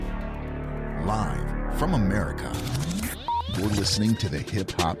Live from America, you're listening to the Hip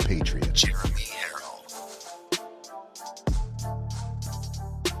Hop Patriot, Jeremy Herrell.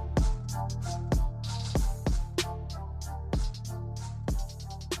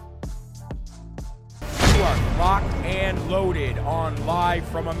 You are locked and loaded on Live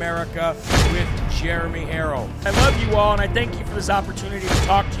from America with Jeremy Herrell. I love you all, and I thank you for this opportunity to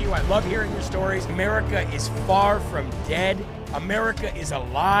talk to you. I love hearing your stories. America is far from dead. America is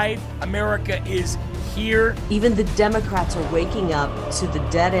alive. America is here. Even the Democrats are waking up to the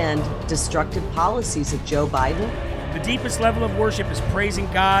dead-end, destructive policies of Joe Biden. The deepest level of worship is praising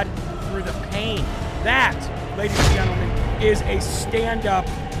God through the pain. That, ladies and gentlemen, is a stand-up,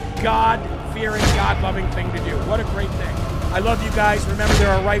 God-fearing, God-loving thing to do. What a great thing. I love you guys. Remember, there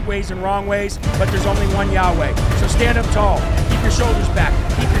are right ways and wrong ways, but there's only one Yahweh. So stand up tall. Keep your shoulders back.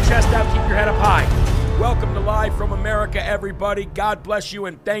 Keep your chest out. Keep your head up high. Welcome to Live from America, everybody. God bless you,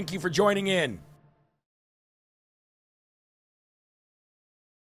 and thank you for joining in.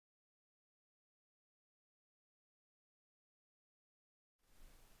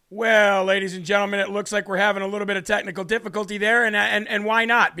 Well, ladies and gentlemen, it looks like we're having a little bit of technical difficulty there, and why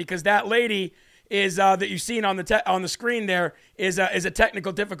not? Because that lady is that you've seen on the screen there is a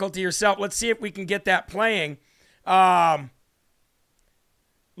technical difficulty herself. Let's see if we can get that playing.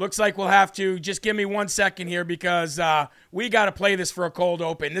 Looks like we'll have to just give me 1 second here because we got to play this for a cold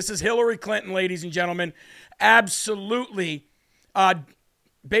open. This is Hillary Clinton, ladies and gentlemen, absolutely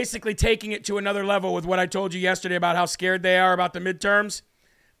basically taking it to another level with what I told you yesterday about how scared they are about the midterms.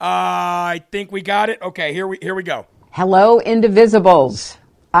 I think we got it. Okay, here we go. Hello, Indivisibles.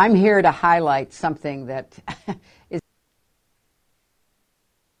 I'm here to highlight something that is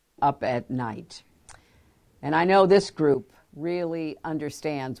up at night. And I know this group really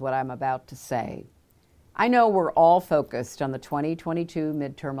understands what I'm about to say. I know we're all focused on the 2022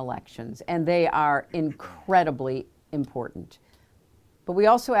 midterm elections, and they are incredibly important. But we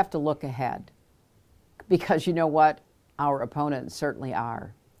also have to look ahead, because you know what? Our opponents certainly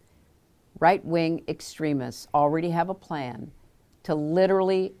are. Right-wing extremists already have a plan to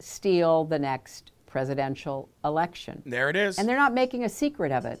literally steal the next presidential election. There it is. And they're not making a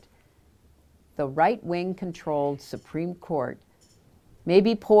secret of it. The right-wing controlled Supreme Court may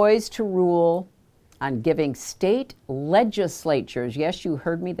be poised to rule on giving state legislatures, yes, you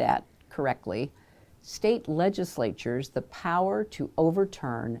heard me that correctly, state legislatures the power to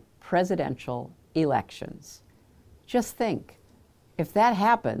overturn presidential elections. Just think, if that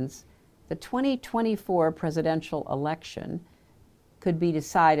happens, the 2024 presidential election could be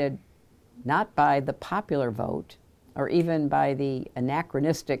decided not by the popular vote or even by the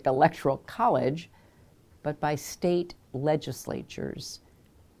anachronistic Electoral College, but by state legislatures,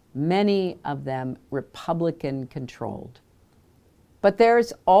 many of them Republican-controlled. But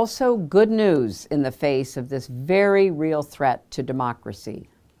there's also good news in the face of this very real threat to democracy.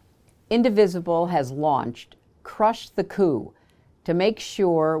 Indivisible has launched Crush the Coup to make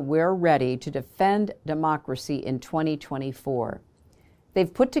sure we're ready to defend democracy in 2024.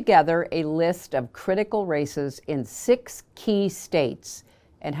 They've put together a list of critical races in 6 key states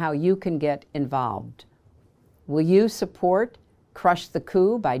and how you can get involved. Will you support Crush the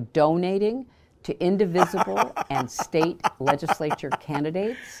Coup by donating to Indivisible and state legislature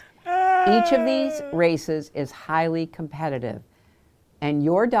candidates? Each of these races is highly competitive, and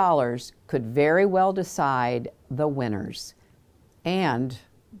your dollars could very well decide the winners and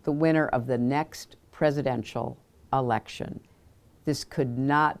the winner of the next presidential election. This could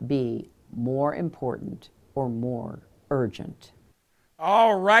not be more important or more urgent.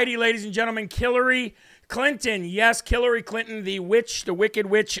 All righty, ladies and gentlemen, Hillary Clinton. Yes, Hillary Clinton, the witch, the wicked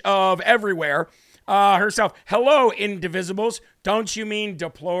witch of everywhere, herself. Hello, Indivisibles. Don't you mean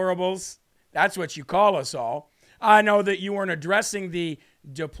deplorables? That's what you call us all. I know that you weren't addressing the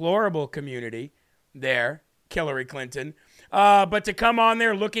deplorable community there, Hillary Clinton. But to come on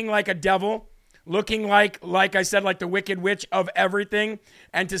there looking like a devil, looking like I said, like the wicked witch of everything,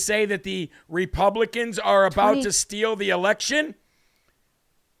 and to say that the Republicans are about to steal the election,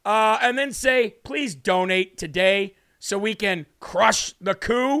 and then say, please donate today so we can crush the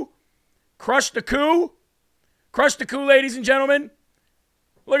coup. Crush the coup. Crush the coup, ladies and gentlemen.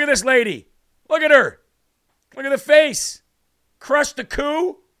 Look at this lady. Look at her. Look at the face. Crush the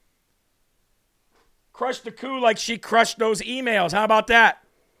coup. Crush the coup like she crushed those emails. How about that?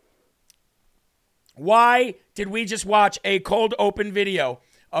 Why did we just watch a cold open video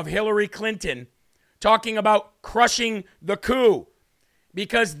of Hillary Clinton talking about crushing the coup?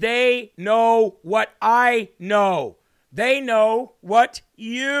 Because they know what I know. They know what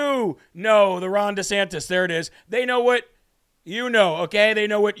you know. The Ron DeSantis, there it is. They know what you know, okay? They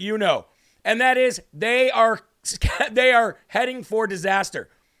know what you know. And that is they are heading for disaster.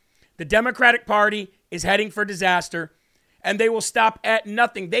 The Democratic Party is heading for disaster, and they will stop at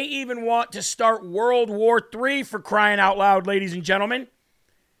nothing. They even want to start World War III, for crying out loud, ladies and gentlemen,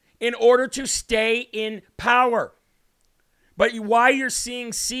 in order to stay in power. But why you're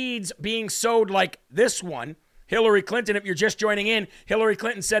seeing seeds being sowed like this one, Hillary Clinton, if you're just joining in, Hillary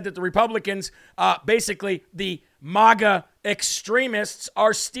Clinton said that the Republicans, basically the MAGA extremists,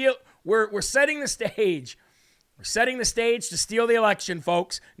 are we're setting the stage. We're setting the stage to steal the election,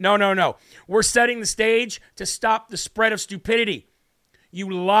 folks. No. We're setting the stage to stop the spread of stupidity.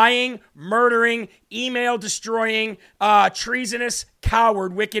 You lying, murdering, email-destroying, treasonous,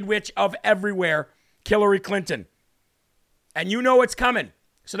 coward, wicked witch of everywhere, Hillary Clinton. And you know it's coming.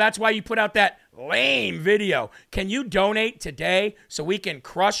 So that's why you put out that lame video. Can you donate today so we can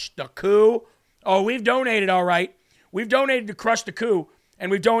crush the coup? Oh, we've donated, all right. We've donated to crush the coup,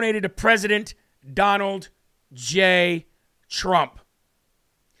 and we've donated to President Donald J. Trump.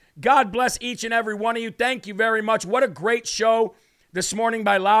 God bless each and every one of you. Thank you very much. What a great show this morning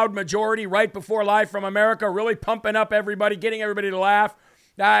by Loud Majority right before Live from America. Really pumping up everybody, getting everybody to laugh.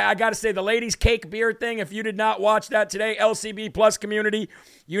 I got to say, the ladies' cake beer thing, if you did not watch that today, LCB Plus community,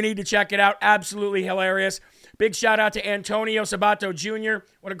 you need to check it out. Absolutely hilarious. Big shout out to Antonio Sabato Jr.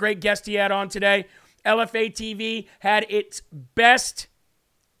 What a great guest he had on today. LFA TV had its best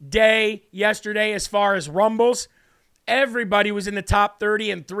day yesterday as far as Rumbles. Everybody was in the top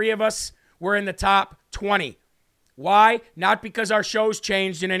 30, and 3 of us were in the top 20. Why? Not because our shows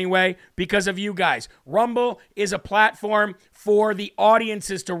changed in any way, because of you guys. Rumble is a platform for the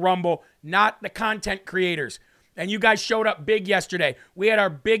audiences to rumble, not the content creators. And you guys showed up big yesterday. We had our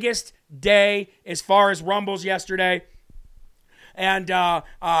biggest day as far as Rumbles yesterday. And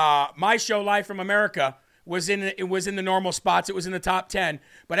my show, Live from America, was in the normal spots. It was in the top 10.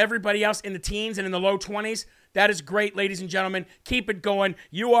 But everybody else in the teens and in the low 20s, that is great, ladies and gentlemen. Keep it going.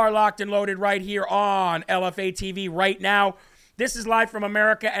 You are locked and loaded right here on LFA TV right now. This is Live from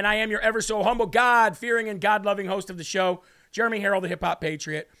America, and I am your ever so humble, God-fearing, and God-loving host of the show, Jeremy Herrell, the hip-hop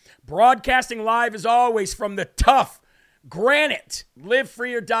patriot. Broadcasting live, as always, from the tough, granite, live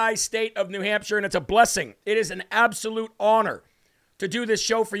free or die state of New Hampshire, and it's a blessing. It is an absolute honor to do this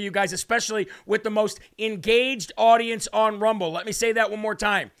show for you guys, especially with the most engaged audience on Rumble. Let me say that one more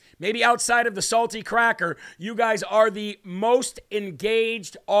time. Maybe outside of the salty cracker, you guys are the most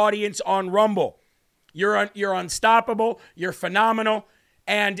engaged audience on Rumble. You're unstoppable. You're phenomenal.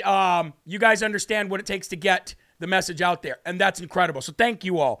 And you guys understand what it takes to get the message out there. And that's incredible. So thank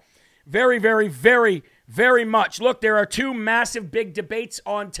you all very, very, very, very much. Look, there are 2 massive big debates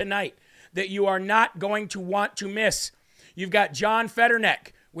on tonight that you are not going to want to miss. You've got John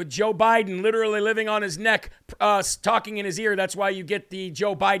Fetterneck with Joe Biden literally living on his neck, talking in his ear. That's why you get the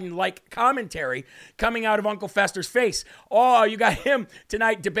Joe Biden-like commentary coming out of Uncle Fester's face. Oh, you got him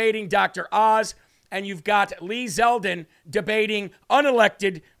tonight debating Dr. Oz, and you've got Lee Zeldin debating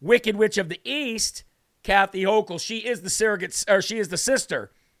unelected Wicked Witch of the East, Kathy Hochul. She is the surrogate, or she is the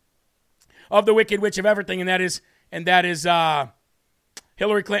sister of the Wicked Witch of everything, and that is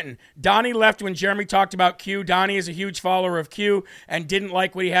Hillary Clinton. Donnie left when Jeremy talked about Q. Donnie is a huge follower of Q and didn't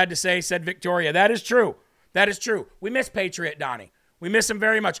like what he had to say, said Victoria. That is true. That is true. We miss Patriot Donnie. We miss him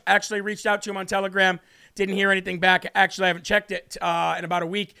very much. Actually reached out to him on Telegram. Didn't hear anything back. Actually, I haven't checked it in about a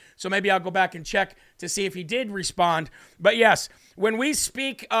week, so maybe I'll go back and check to see if he did respond. But yes, when we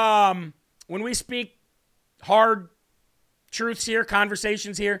speak hard truths here,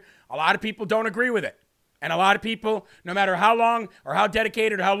 conversations here, a lot of people don't agree with it. And a lot of people, no matter how long or how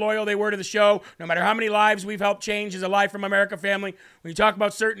dedicated or how loyal they were to the show, no matter how many lives we've helped change as a Live from America family, when you talk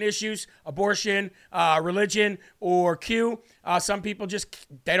about certain issues, abortion, religion, or Q, some people just,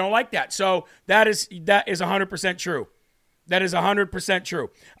 they don't like that. So that is 100% true. That is 100% true.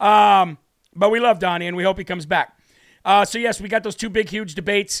 But we love Donnie, and we hope he comes back. So yes, we got those 2 big, huge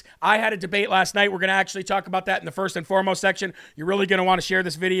debates. I had a debate last night. We're going to actually talk about that in the first and foremost section. You're really going to want to share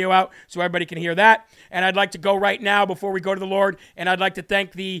this video out so everybody can hear that. And I'd like to go right now before we go to the Lord, and I'd like to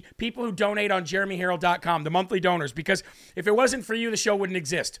thank the people who donate on jeremyherrell.com, the monthly donors, because if it wasn't for you, the show wouldn't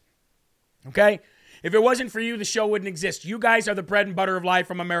exist. Okay? If it wasn't for you, the show wouldn't exist. You guys are the bread and butter of Live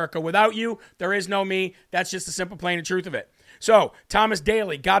from America. Without you, there is no me. That's just the simple, plain, and truth of it. So, Thomas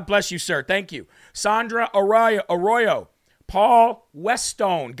Daly, God bless you, sir. Thank you. Sandra Arroyo. Paul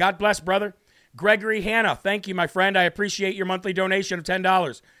Weststone, God bless, brother. Gregory Hanna, thank you, my friend. I appreciate your monthly donation of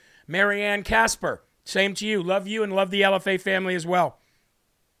 $10. Marianne Casper, same to you. Love you and love the LFA family as well.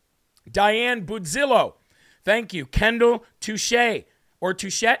 Diane Budzillo, thank you. Kendall Touche, or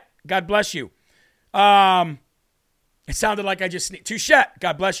Touchette, God bless you. It sounded like I just sneezed. Touchette,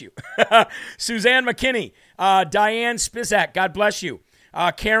 God bless you. Suzanne McKinney, Diane Spisak, God bless you.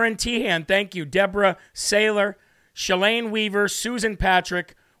 Karen Tehan, thank you. Deborah Saylor, Shalane Weaver, Susan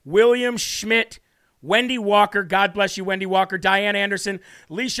Patrick, William Schmidt, Wendy Walker, God bless you, Wendy Walker. Diane Anderson,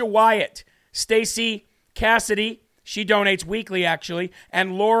 Leisha Wyatt, Stacy Cassidy, she donates weekly, actually.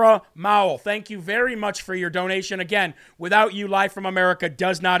 And Laura Mowell, thank you very much for your donation. Again, without you, Live from America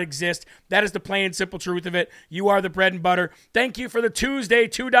does not exist. That is the plain and simple truth of it. You are the bread and butter. Thank you for the Tuesday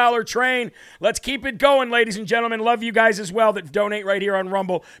 $2 train. Let's keep it going, ladies and gentlemen. Love you guys as well that donate right here on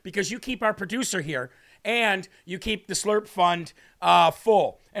Rumble, because you keep our producer here and you keep the Slurp Fund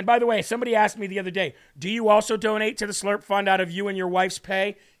full. And by the way, somebody asked me the other day, do you also donate to the Slurp Fund out of you and your wife's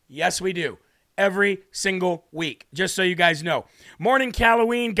pay? Yes, we do. Every single week, just so you guys know. Morning,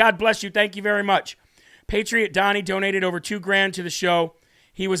 Halloween. God bless you. Thank you very much. Patriot Donnie donated over $2,000 to the show.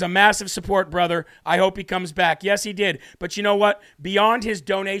 He was a massive support, brother. I hope he comes back. Yes, he did. But you know what? Beyond his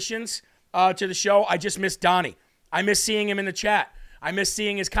donations to the show, I just miss Donnie. I miss seeing him in the chat. I miss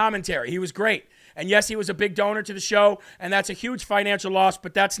seeing his commentary. He was great. And yes, he was a big donor to the show, and that's a huge financial loss,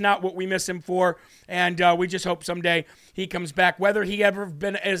 but that's not what we miss him for. And we just hope someday he comes back, whether he ever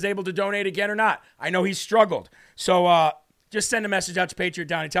is able to donate again or not. I know he's struggled. So just send a message out to Patriot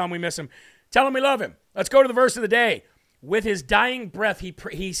Donnie. Tell him we miss him. Tell him we love him. Let's go to the verse of the day. With his dying breath, he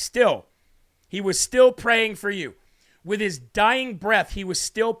was still praying for you. With his dying breath, he was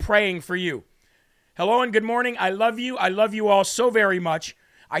still praying for you. Hello and good morning. I love you. I love you all so very much.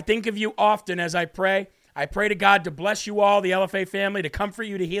 I think of you often as I pray. I pray to God to bless you all, the LFA family, to comfort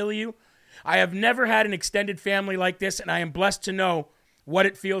you, to heal you. I have never had an extended family like this, and I am blessed to know what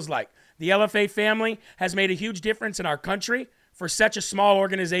it feels like. The LFA family has made a huge difference in our country for such a small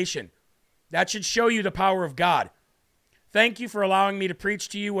organization. That should show you the power of God. Thank you for allowing me to preach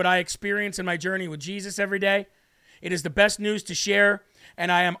to you what I experience in my journey with Jesus every day. It is the best news to share,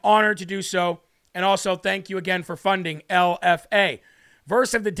 and I am honored to do so. And also, thank you again for funding LFA.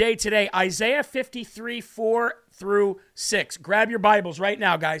 Verse of the day today, Isaiah 53, 4 through 6. Grab your Bibles right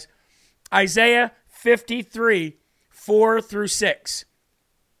now, guys. Isaiah 53, 4 through 6.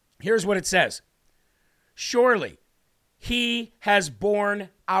 Here's what it says. Surely he has borne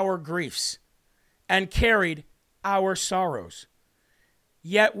our griefs and carried our sorrows.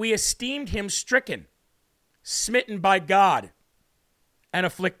 Yet we esteemed him stricken, smitten by God, and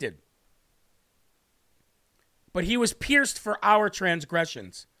afflicted. But he was pierced for our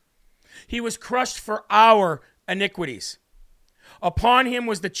transgressions. He was crushed for our iniquities. Upon him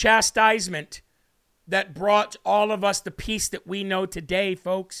was the chastisement that brought all of us the peace that we know today,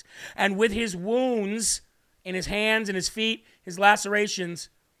 folks. And with his wounds in his hands and his feet, his lacerations,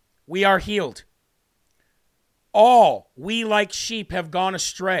 we are healed. All we like sheep have gone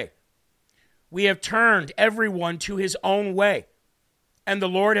astray. We have turned everyone to his own way. And the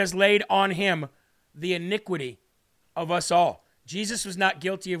Lord has laid on him the iniquity of us all. Jesus was not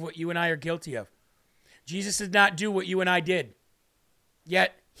guilty of what you and I are guilty of. Jesus did not do what you and I did.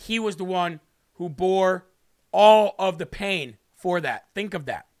 Yet he was the one who bore all of the pain for that. Think of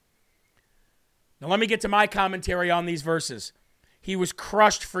that. Now let me get to my commentary on these verses. He was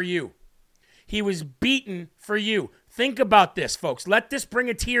crushed for you. He was beaten for you. Think about this, folks. Let this bring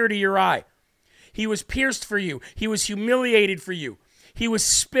a tear to your eye. He was pierced for you. He was humiliated for you. He was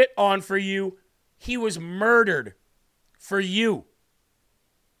spit on for you. He was murdered for you.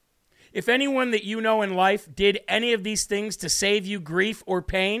 If anyone that you know in life did any of these things to save you grief or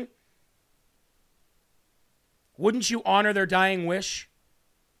pain, wouldn't you honor their dying wish?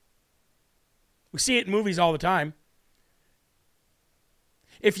 We see it in movies all the time.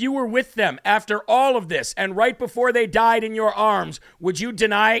 If you were with them after all of this and right before they died in your arms, would you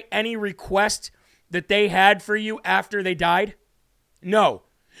deny any request that they had for you after they died? No.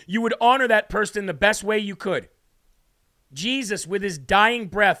 You would honor that person the best way you could. Jesus, with his dying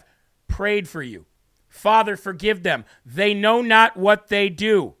breath, prayed for you. Father, forgive them. They know not what they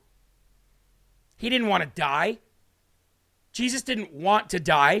do. He didn't want to die. Jesus didn't want to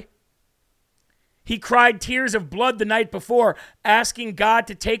die. He cried tears of blood the night before, asking God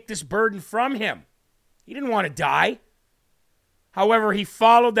to take this burden from him. He didn't want to die. However, he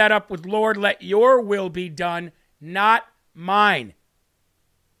followed that up with, Lord, let your will be done, not mine.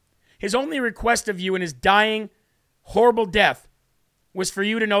 His only request of you in his dying, horrible death was for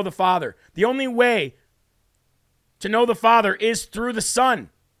you to know the Father. The only way to know the Father is through the Son.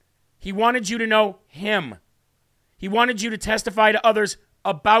 He wanted you to know him. He wanted you to testify to others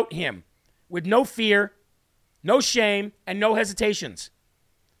about him with no fear, no shame, and no hesitations.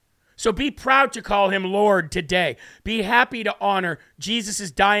 So be proud to call him Lord today. Be happy to honor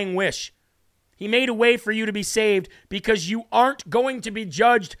Jesus' dying wish. He made a way for you to be saved because you aren't going to be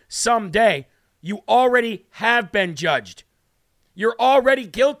judged someday. You already have been judged. You're already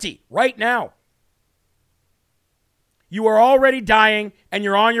guilty right now. You are already dying and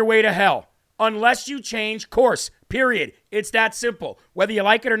you're on your way to hell unless you change course, period. It's that simple, whether you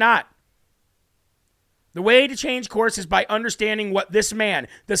like it or not. The way to change course is by understanding what this man,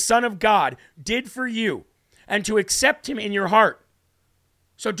 the Son of God, did for you and to accept him in your heart.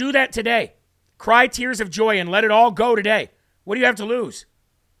 So do that today. Cry tears of joy and let it all go today. What do you have to lose?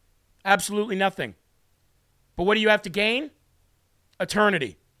 Absolutely nothing. But what do you have to gain?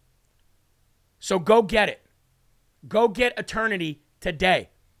 Eternity. So go get it. Go get eternity today.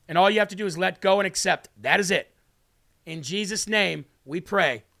 And all you have to do is let go and accept. That is it. In Jesus' name, we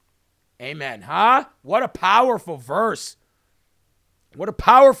pray. Amen. Huh? What a powerful verse. What a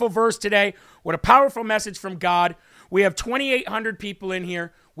powerful verse today. What a powerful message from God. We have 2,800 people in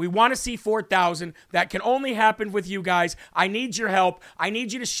here. We want to see 4,000. That can only happen with you guys. I need your help. I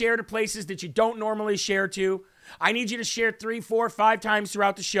need you to share to places that you don't normally share to. I need you to share 3, 4, 5 times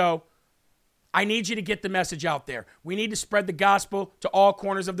throughout the show. I need you to get the message out there. We need to spread the gospel to all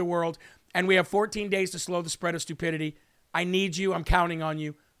corners of the world. And we have 14 days to slow the spread of stupidity. I need you. I'm counting on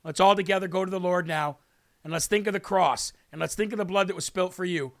you. Let's all together go to the Lord now. And let's think of the cross. And let's think of the blood that was spilt for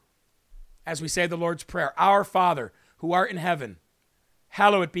you. As we say the Lord's Prayer. Our Father, who art in heaven,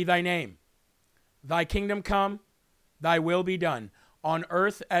 hallowed be thy name. Thy kingdom come, thy will be done, on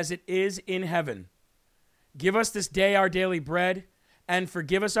earth as it is in heaven. Give us this day our daily bread, and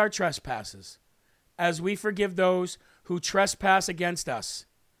forgive us our trespasses, as we forgive those who trespass against us.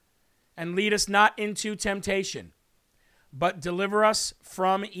 And lead us not into temptation, but deliver us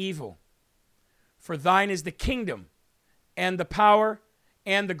from evil. For thine is the kingdom, and the power,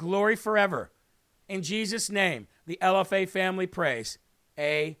 and the glory forever. In Jesus' name, the LFA family prays.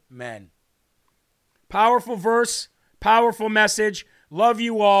 Amen. Powerful verse, powerful message. Love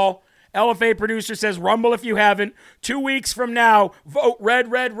you all. LFA producer says, rumble if you haven't. 2 weeks from now, vote red,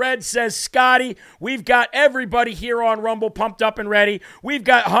 red, red, says Scotty. We've got everybody here on Rumble pumped up and ready. We've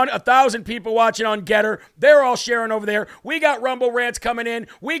got 1,000 people watching on Getter. They're all sharing over there. We got Rumble rants coming in.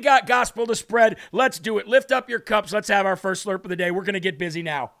 We got gospel to spread. Let's do it. Lift up your cups. Let's have our first slurp of the day. We're going to get busy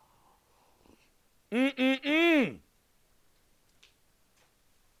now.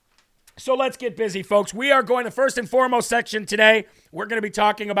 So let's get busy, folks. We are going to first and foremost section today. We're going to be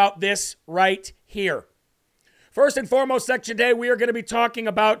talking about this right here. First and foremost section today, we are going to be talking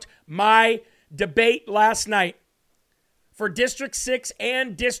about my debate last night for District 6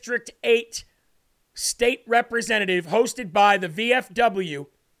 and District 8 state representative hosted by the VFW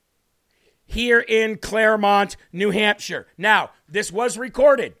here in Claremont, New Hampshire. Now, this was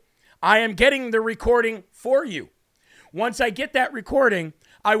recorded. I am getting the recording for you. Once I get that recording,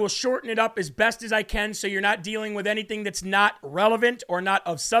 I will shorten it up as best as I can so you're not dealing with anything that's not relevant or not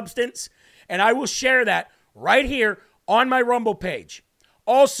of substance. And I will share that right here on my Rumble page.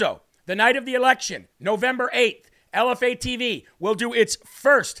 Also, the night of the election, November 8th, LFA TV will do its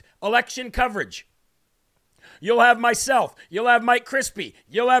first election coverage. You'll have myself, you'll have Mike Crispy,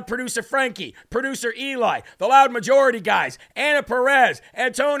 you'll have producer Frankie, producer Eli, the Loud Majority guys, Anna Perez,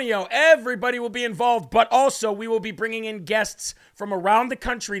 Antonio, everybody will be involved, but also we will be bringing in guests from around the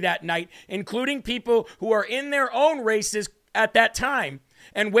country that night, including people who are in their own races at that time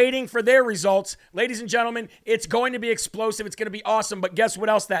and waiting for their results. Ladies and gentlemen, it's going to be explosive. It's going to be awesome. But guess what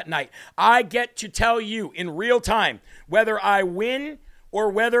else that night? I get to tell you in real time whether I win or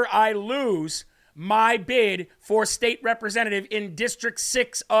whether I lose my bid for state representative in District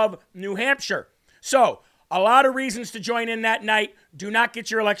 6 of New Hampshire. So, a lot of reasons to join in that night. Do not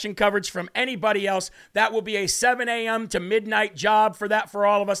get your election coverage from anybody else. That will be a 7 a.m. to midnight job for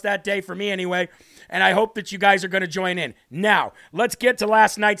all of us that day, for me anyway. And I hope that you guys are going to join in. Now, let's get to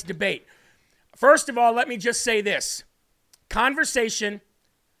last night's debate. First of all, let me just say this. Conversation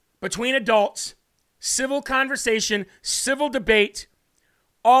between adults, civil conversation, civil debate,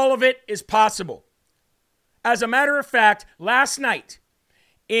 all of it is possible. As a matter of fact, last night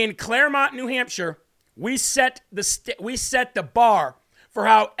in Claremont, New Hampshire, we set the bar for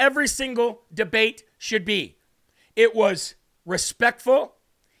how every single debate should be. It was respectful.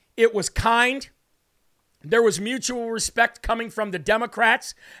 It was kind. There was mutual respect coming from the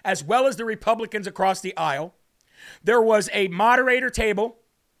Democrats as well as the Republicans across the aisle. There was a moderator table.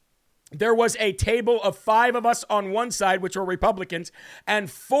 There was a table of 5 of us on one side, which were Republicans, and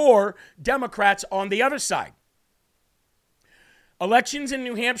 4 Democrats on the other side. Elections in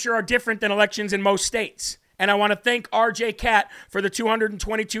New Hampshire are different than elections in most states. And I want to thank RJ Cat for the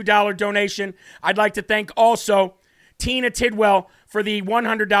 $222 donation. I'd like to thank also Tina Tidwell for the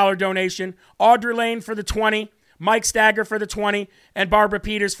 $100 donation, Audrey Lane for the $20, Mike Stagger for the $20, and Barbara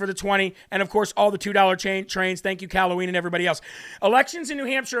Peters for the $20, and of course all the $2 trains. Thank you, Halloween, and everybody else. Elections in New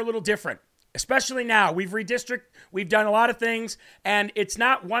Hampshire are a little different, especially now. We've redistricted, we've done a lot of things, and it's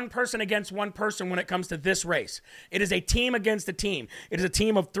not one person against one person when it comes to this race. It is a team against a team. It is a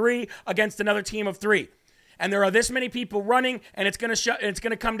team of 3 against another team of 3. And there are this many people running, and it's going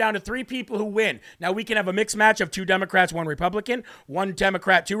to come down to 3 people who win. Now, we can have a mixed match of 2 Democrats, 1 Republican, 1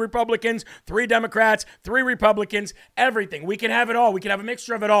 Democrat, 2 Republicans, 3 Democrats, 3 Republicans, everything. We can have it all. We can have a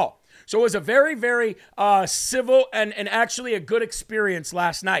mixture of it all. So it was a very, very civil and actually a good experience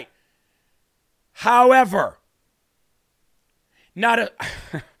last night. However, let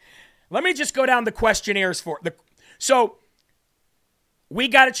me just go down the questionnaires for the. So we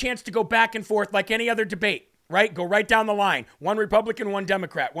got a chance to go back and forth like any other debate. Right? Go right down the line. 1 Republican, 1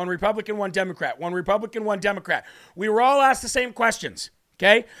 Democrat. 1 Republican, 1 Democrat. 1 Republican, 1 Democrat. We were all asked the same questions.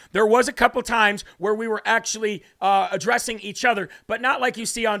 Okay? There was a couple times where we were actually addressing each other, but not like you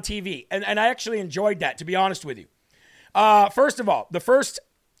see on TV. And I actually enjoyed that, to be honest with you. First of all, the first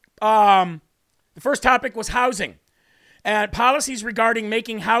topic was housing and policies regarding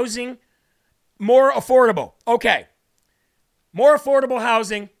making housing more affordable. Okay. More affordable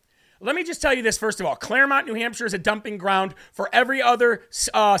housing. Let me just tell you this, first of all. Claremont, New Hampshire is a dumping ground for every other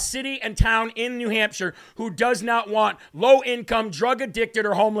city and town in New Hampshire who does not want low-income, drug-addicted,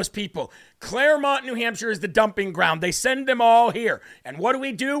 or homeless people. Claremont, New Hampshire is the dumping ground. They send them all here. And what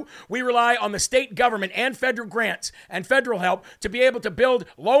do? We rely on the state government and federal grants and federal help to be able to build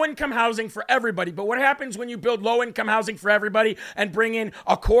low-income housing for everybody. But what happens when you build low-income housing for everybody and bring in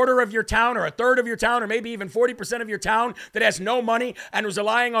a quarter of your town or a third of your town or maybe even 40% of your town that has no money and is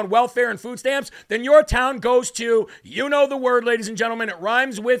relying on welfare and food stamps? Then your town goes to, you know the word, ladies and gentlemen, it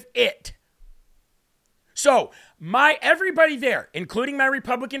rhymes with it. So everybody there, including my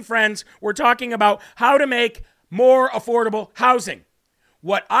Republican friends, were talking about how to make more affordable housing.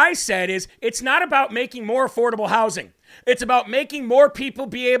 What I said is it's not about making more affordable housing. It's about making more people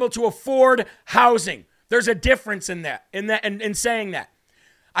be able to afford housing. There's a difference in saying that.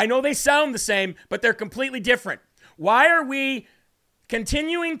 I know they sound the same, but they're completely different. Why are we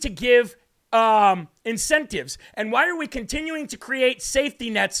continuing to give incentives, and why are we continuing to create safety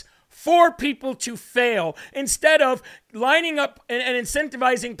nets for people to fail instead of lining up and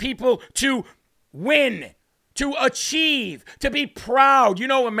incentivizing people to win, to achieve, to be proud? You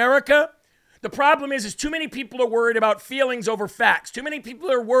know, America, the problem is too many people are worried about feelings over facts. Too many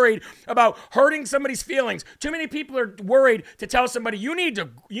people are worried about hurting somebody's feelings. Too many people are worried to tell somebody, you need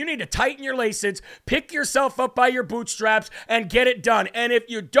to tighten your laces, pick yourself up by your bootstraps, and get it done. And if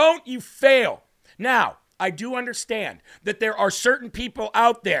you don't, you fail. Now, I do understand that there are certain people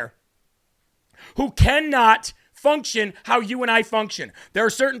out there who cannot function how you and I function. There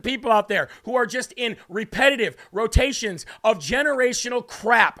are certain people out there who are just in repetitive rotations of generational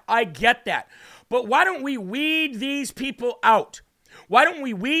crap. I get that. But why don't we weed these people out? Why don't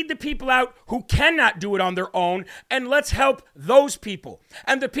we weed the people out who cannot do it on their own, and let's help those people.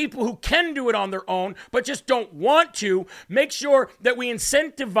 And the people who can do it on their own but just don't want to, make sure that we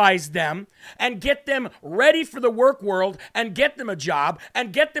incentivize them and get them ready for the work world and get them a job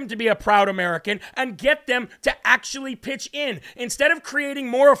and get them to be a proud American and get them to actually pitch in. Instead of creating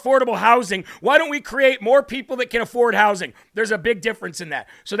more affordable housing, why don't we create more people that can afford housing? There's a big difference in that.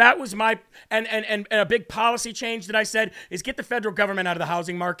 So that was my, and a big policy change that I said is get the federal government out of the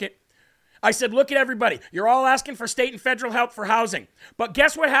housing market. I said, look at everybody. You're all asking for state and federal help for housing. But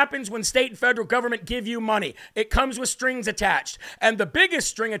guess what happens when state and federal government give you money? It comes with strings attached. And the biggest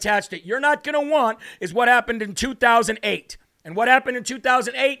string attached that you're not going to want is what happened in 2008. And what happened in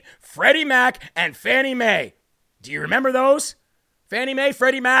 2008? Freddie Mac and Fannie Mae. Do you remember those? Fannie Mae,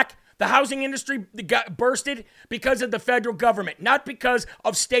 Freddie Mac. The housing industry got bursted because of the federal government, not because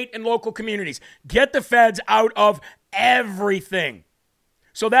of state and local communities. Get the feds out of everything.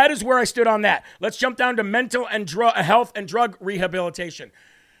 So that is where I stood on that. Let's jump down to mental and health and drug rehabilitation.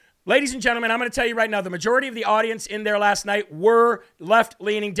 Ladies and gentlemen, I'm going to tell you right now, the majority of the audience in there last night were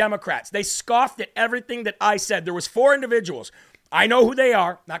left-leaning Democrats. They scoffed at everything that I said. There was 4 individuals. I know who they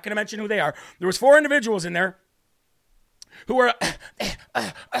are. Not going to mention who they are. There was 4 individuals in there who were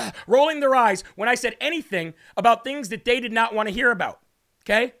rolling their eyes when I said anything about things that they did not want to hear about.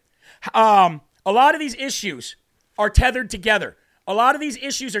 Okay? A lot of these issues are tethered together. A lot of these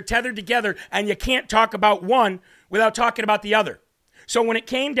issues are tethered together, and you can't talk about one without talking about the other. So when it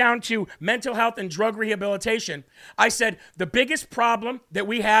came down to mental health and drug rehabilitation, I said the biggest problem that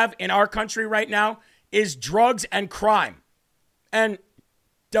we have in our country right now is drugs and crime. And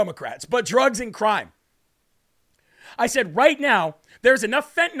Democrats, but drugs and crime. I said, right now, there's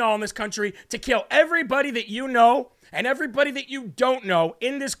enough fentanyl in this country to kill everybody that you know and everybody that you don't know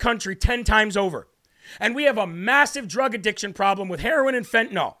in this country 10 times over. And we have a massive drug addiction problem with heroin and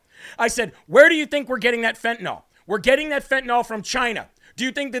fentanyl. I said, where do you think we're getting that fentanyl? We're getting that fentanyl from China. Do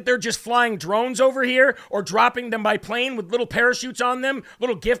you think that they're just flying drones over here or dropping them by plane with little parachutes on them,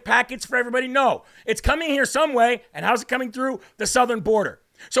 little gift packets for everybody? No, it's coming here some way. And how's it coming through? The southern border.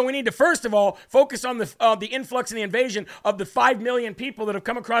 So we need to, first of all, focus on the influx and the invasion of the 5 million people that have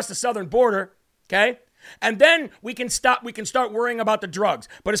come across the southern border, okay? And then we can start worrying about the drugs.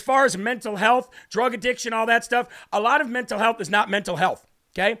 But as far as mental health, drug addiction, all that stuff, a lot of mental health is not mental health,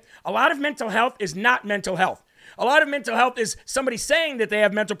 okay? A lot of mental health is not mental health. A lot of mental health is somebody saying that they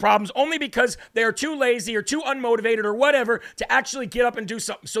have mental problems only because they are too lazy or too unmotivated or whatever to actually get up and do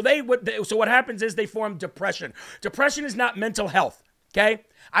something. So what happens is they form depression. Depression is not mental health, okay?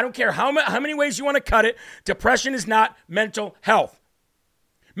 I don't care how many ways you want to cut it. Depression is not mental health.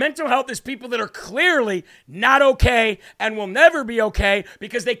 Mental health is people that are clearly not okay and will never be okay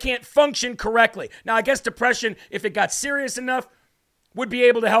because they can't function correctly. Now, I guess depression, if it got serious enough, would be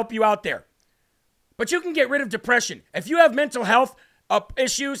able to help you out there. But you can get rid of depression. If you have mental health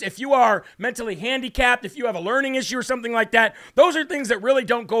issues, if you are mentally handicapped, if you have a learning issue or something like that, those are things that really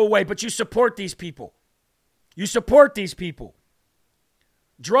don't go away, but you support these people. You support these people.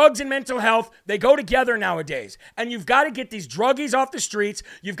 Drugs and mental health, they go together nowadays. And you've got to get these druggies off the streets.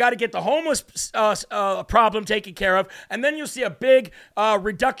 You've got to get the homeless problem taken care of. And then you'll see a big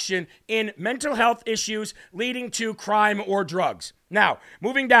reduction in mental health issues leading to crime or drugs. Now,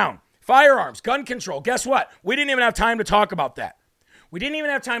 moving down. Firearms, gun control. Guess what? We didn't even have time to talk about that. We didn't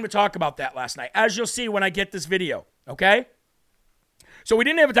even have time to talk about that last night, as you'll see when I get this video, okay? So we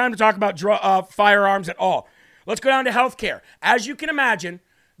didn't have time to talk about firearms at all. Let's go down to healthcare. As you can imagine,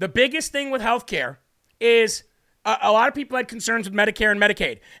 the biggest thing with healthcare is a lot of people had concerns with Medicare and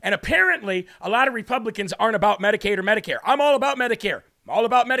Medicaid. And apparently, a lot of Republicans aren't about Medicaid or Medicare. I'm all about Medicare. I'm all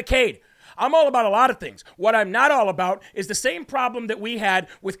about Medicaid. I'm all about a lot of things. What I'm not all about is the same problem that we had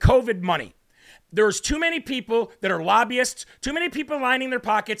with COVID money. There's too many people that are lobbyists, too many people lining their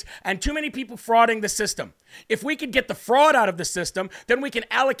pockets, and too many people frauding the system. If we could get the fraud out of the system, then we can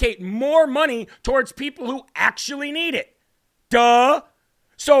allocate more money towards people who actually need it. Duh.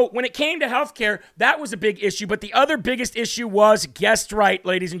 So when it came to healthcare, that was a big issue. But the other biggest issue was, guessed right,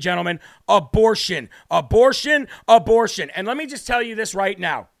 ladies and gentlemen, abortion. Abortion, abortion. And let me just tell you this right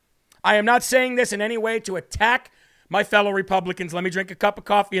now. I am not saying this in any way to attack my fellow Republicans. Let me drink a cup of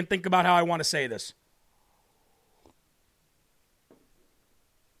coffee and think about how I want to say this.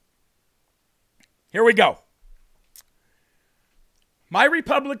 Here we go. My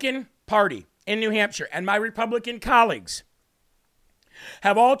Republican Party in New Hampshire and my Republican colleagues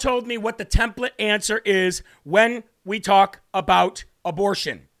have all told me what the template answer is when we talk about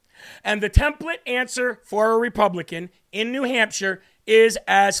abortion. And the template answer for a Republican in New Hampshire is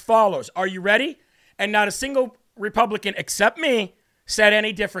as follows. Are you ready? And not a single Republican except me said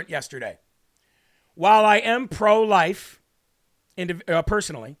any different yesterday. While I am pro-life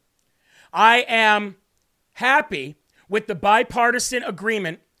personally, I am happy with the bipartisan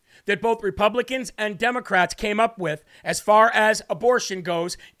agreement that both Republicans and Democrats came up with as far as abortion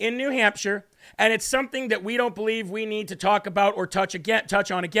goes in New Hampshire. And it's something that we don't believe we need to talk about or touch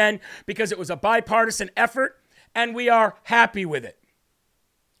on again because it was a bipartisan effort and we are happy with it.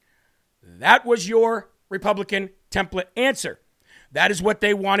 That was your Republican template answer. That is what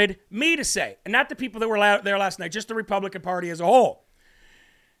they wanted me to say. And not the people that were there last night, just the Republican Party as a whole.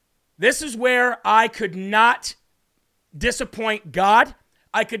 This is where I could not disappoint God.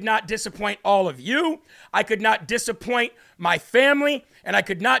 I could not disappoint all of you. I could not disappoint my family. And I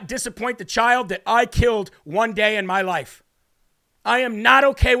could not disappoint the child that I killed one day in my life. I am not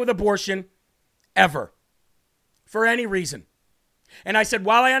okay with abortion ever. For any reason. And I said,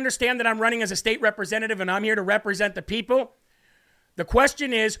 while I understand that I'm running as a state representative and I'm here to represent the people, the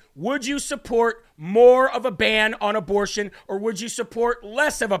question is, would you support more of a ban on abortion or would you support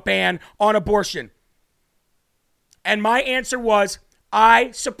less of a ban on abortion? And my answer was,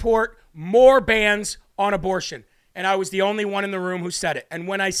 I support more bans on abortion. And I was the only one in the room who said it. And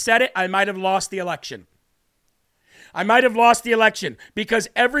when I said it, I might have lost the election. I might have lost the election because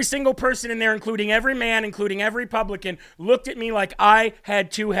every single person in there, including every man, including every Republican, looked at me like I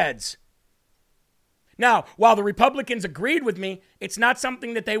had two heads. Now, while the Republicans agreed with me, it's not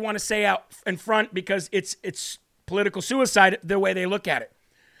something that they want to say out in front because it's political suicide the way they look at it.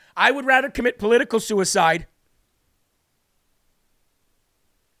 I would rather commit political suicide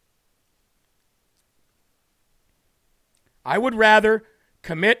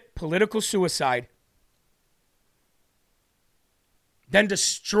than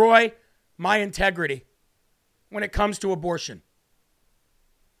destroy my integrity when it comes to abortion.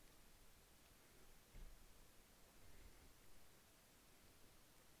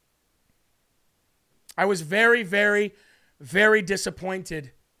 I was very, very, very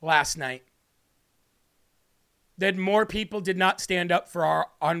disappointed last night that more people did not stand up for our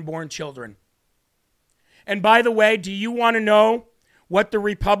unborn children. And by the way, do you want to know what the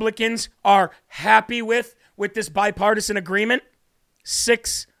Republicans are happy with this bipartisan agreement?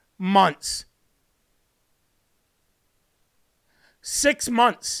 6 months. 6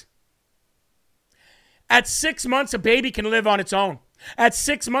 months. At 6 months, a baby can live on its own. At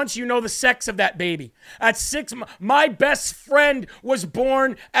 6 months, you know the sex of that baby. At 6 months, my best friend was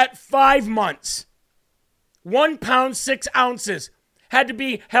born at 5 months. 1 pound, 6 ounces. Had to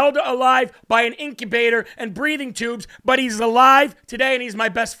be held alive by an incubator and breathing tubes, but he's alive today and he's my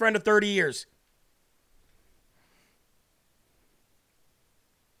best friend of 30 years.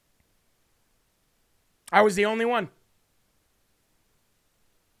 I was the only one.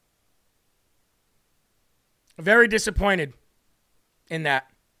 Very disappointed in that.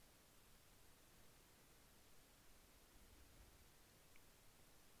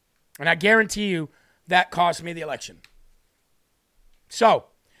 And I guarantee you that cost me the election. So,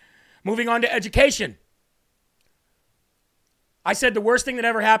 moving on to education. I said the worst thing that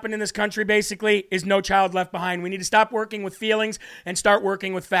ever happened in this country, basically, is no child left behind. We need to stop working with feelings and start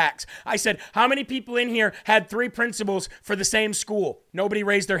working with facts. I said, how many people in here had 3 principals for the same school? Nobody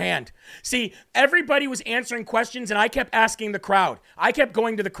raised their hand. See, everybody was answering questions, and I kept asking the crowd. I kept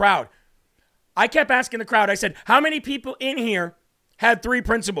going to the crowd. I kept asking the crowd. I said, how many people in here had 3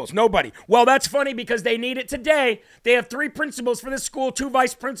 principals? Nobody. Well, that's funny because they need it today. They have 3 principals for this school, 2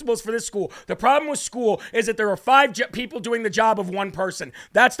 vice principals for this school. The problem with school is that there are 5 people doing the job of 1 person.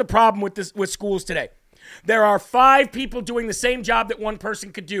 That's the problem with schools today. There are 5 people doing the same job that 1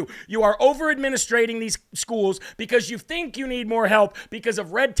 person could do. You are over-administrating these schools because you think you need more help because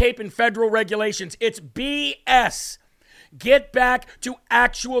of red tape and federal regulations. It's BS. Get back to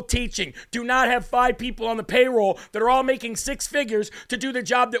actual teaching. Do not have 5 people on the payroll that are all making 6 figures to do the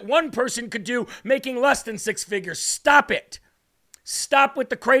job that 1 person could do making less than 6 figures. Stop it. Stop with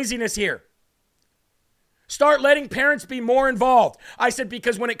the craziness here. Start letting parents be more involved. I said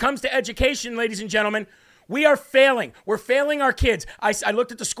because when it comes to education, ladies and gentlemen, we are failing. We're failing our kids. I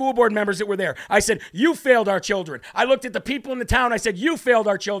looked at the school board members that were there. I said, you failed our children. I looked at the people in the town. I said, you failed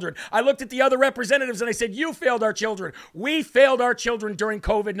our children. I looked at the other representatives and I said, you failed our children. We failed our children during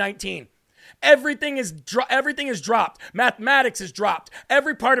COVID-19. Everything is dropped. Mathematics is dropped.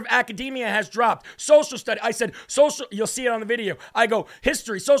 Every part of academia has dropped. Social study. I said social. You'll see it on the video. I go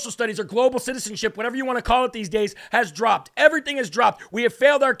history, social studies, or global citizenship, whatever you want to call it these days, has dropped. Everything has dropped. We have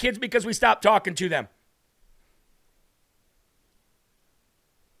failed our kids because we stopped talking to them.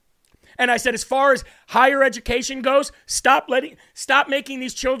 And I said, as far as higher education goes, stop making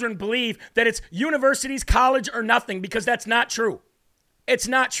these children believe that it's universities, college, or nothing, because that's not true. It's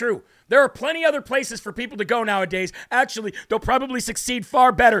not true. There are plenty other places for people to go nowadays. Actually, they'll probably succeed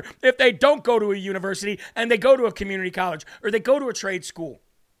far better if they don't go to a university and they go to a community college or they go to a trade school.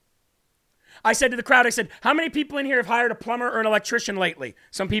 I said to the crowd, I said, how many people in here have hired a plumber or an electrician lately?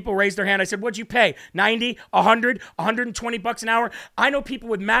 Some people raised their hand. I said, what'd you pay? 90, 100, 120 bucks an hour? I know people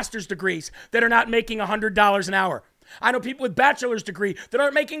with master's degrees that are not making $100 an hour. I know people with bachelor's degree that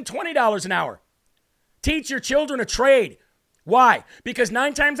aren't making $20 an hour. Teach your children a trade. Why? Because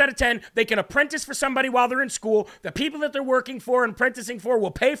 9 times out of 10, they can apprentice for somebody while they're in school. The people that they're working for and apprenticing for will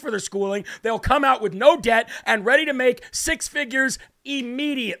pay for their schooling. They'll come out with no debt and ready to make 6 figures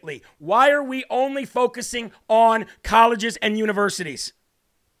immediately. Why are we only focusing on colleges and universities?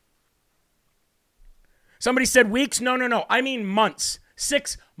 Somebody said weeks. No. I mean months.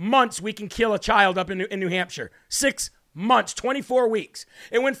 6 months we can kill a child up in New Hampshire. 6 months, 24 weeks.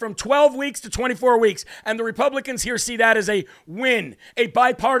 It went from 12 weeks to 24 weeks. And the Republicans here see that as a win, a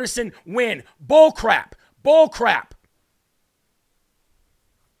bipartisan win. Bull crap.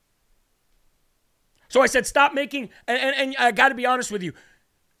 So I said, stop making, and I got to be honest with you.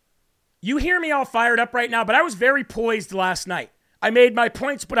 You hear me all fired up right now, but I was very poised last night. I made my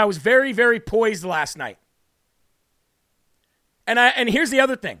points, but I was very, very poised last night. And here's the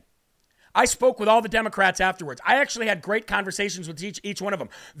other thing. I spoke with all the Democrats afterwards. I actually had great conversations with each one of them.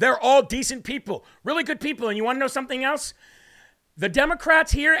 They're all decent people, really good people. And you want to know something else? The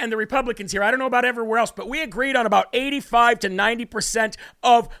Democrats here and the Republicans here, I don't know about everywhere else, but we agreed on about 85 to 90%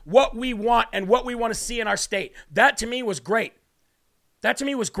 of what we want and what we want to see in our state. That to me was great.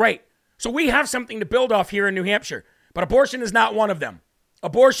 So we have something to build off here in New Hampshire. But abortion is not one of them.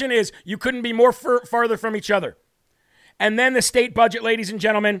 Abortion is, you couldn't be more farther from each other. And then the state budget, ladies and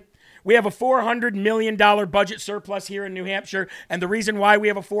gentlemen. We have a $400 million budget surplus here in New Hampshire. And the reason why we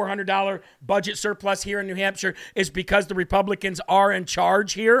have a $400 budget surplus here in New Hampshire is because the Republicans are in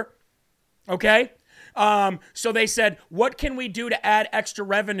charge here. Okay? So they said, what can we do to add extra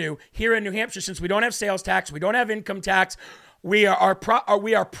revenue here in New Hampshire since we don't have sales tax, we don't have income tax, we are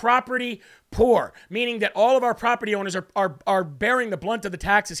property poor, meaning that all of our property owners are bearing the brunt of the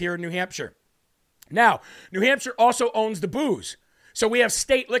taxes here in New Hampshire. Now, New Hampshire also owns the booze. So we have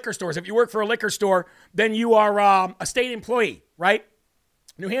state liquor stores. If you work for a liquor store, then you are a state employee, right?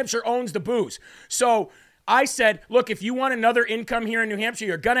 New Hampshire owns the booze. So I said, look, if you want another income here in New Hampshire,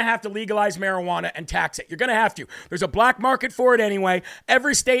 you're going to have to legalize marijuana and tax it. You're going to have to. There's a black market for it anyway.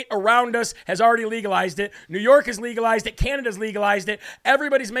 Every state around us has already legalized it. New York has legalized it. Canada's legalized it.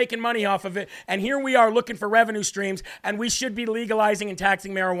 Everybody's making money off of it. And here we are looking for revenue streams, and we should be legalizing and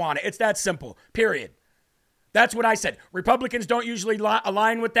taxing marijuana. It's that simple, period. That's what I said. Republicans don't usually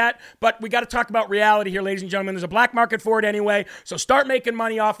align with that, but we got to talk about reality here, ladies and gentlemen. There's a black market for it anyway, so start making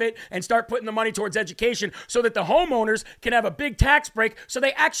money off it and start putting the money towards education so that the homeowners can have a big tax break so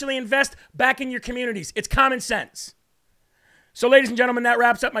they actually invest back in your communities. It's common sense. So, ladies and gentlemen, that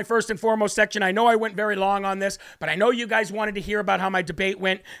wraps up my first and foremost section. I know I went very long on this, but I know you guys wanted to hear about how my debate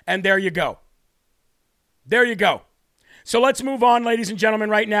went, and there you go. There you go. So let's move on, ladies and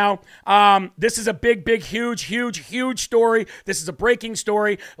gentlemen, right now. This is a big, huge story. This is a breaking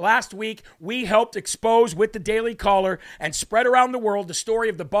story. Last week, we helped expose with the Daily Caller and spread around the world the story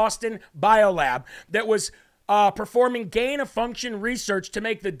of the Boston Biolab that was performing gain-of-function research to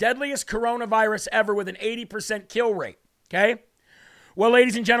make the deadliest coronavirus ever with an 80% kill rate, okay? Well,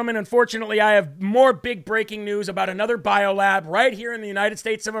 ladies and gentlemen, unfortunately, I have more big breaking news about another biolab right here in the United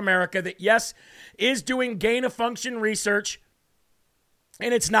States of America that, yes, is doing gain-of-function research,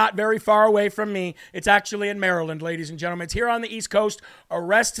 and it's not very far away from me. It's actually in Maryland, ladies and gentlemen. It's here on the East Coast.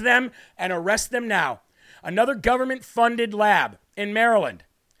 Arrest them, and arrest them now. Another government-funded lab in Maryland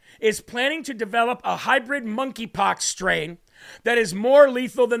is planning to develop a hybrid monkeypox strain that is more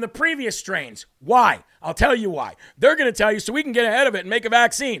lethal than the previous strains. Why? I'll tell you why. They're going to tell you so we can get ahead of it and make a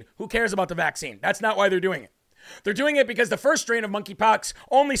vaccine. Who cares about the vaccine? That's not why they're doing it. They're doing it because the first strain of monkeypox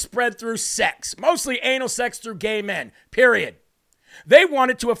only spread through sex, mostly anal sex through gay men, period. They want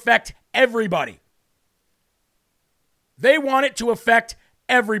it to affect everybody. They want it to affect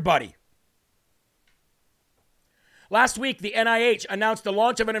everybody. Last week, the NIH announced the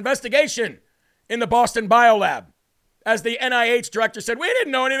launch of an investigation in the Boston Biolab. As the NIH director said, we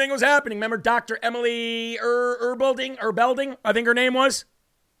didn't know anything was happening. Remember Dr. Emily Erbelding, I think her name was?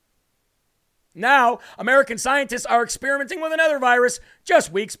 Now, American scientists are experimenting with another virus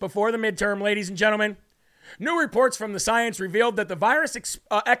just weeks before the midterm, ladies and gentlemen. New reports from the science revealed that the virus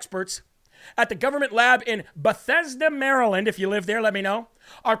experts at the government lab in Bethesda, Maryland, if you live there, let me know,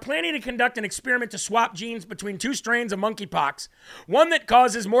 are planning to conduct an experiment to swap genes between two strains of monkeypox, one that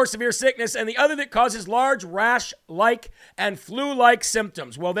causes more severe sickness and the other that causes large rash-like and flu-like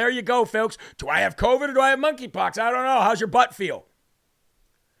symptoms. Well, there you go, folks. Do I have COVID or do I have monkeypox? I don't know. How's your butt feel?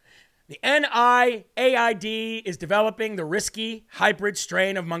 The NIAID is developing the risky hybrid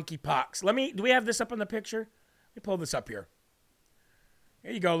strain of monkeypox. Do we have this up on the picture? Let me pull this up here.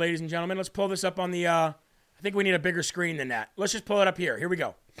 Here you go, ladies and gentlemen. Let's pull this up on the, I think we need a bigger screen than that. Let's just pull it up here. Here we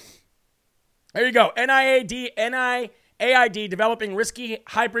go. There you go. NIAID developing risky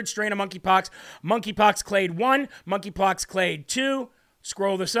hybrid strain of monkeypox. Monkeypox clade 1, monkeypox clade 2.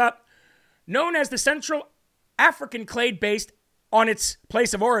 Scroll this up. Known as the Central African clade based on its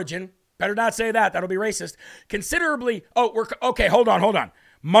place of origin. Better not say that. That'll be racist. Considerably, okay, hold on.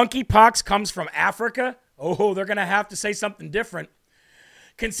 Monkeypox comes from Africa? Oh, they're going to have to say something different.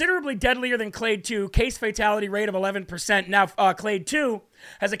 Considerably deadlier than clade 2, case fatality rate of 11%. Now, clade 2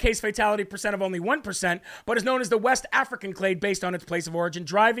 has a case fatality percent of only 1%, but is known as the West African clade based on its place of origin,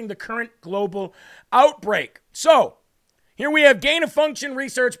 driving the current global outbreak. So, here we have gain-of-function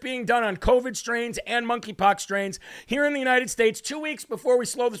research being done on COVID strains and monkeypox strains here in the United States 2 weeks before we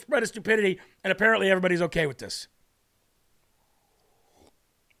slow the spread of stupidity, and apparently everybody's okay with this.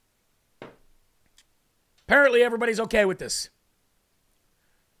 Apparently everybody's okay with this.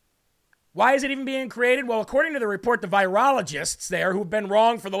 Why is it even being created? Well, according to the report, the virologists there, who've been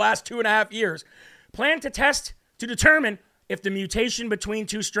wrong for the last 2.5 years, plan to test to determine if the mutation between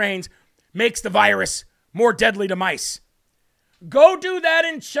two strains makes the virus more deadly to mice. Go do that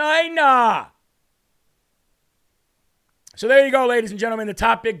in China. So there you go, ladies and gentlemen, the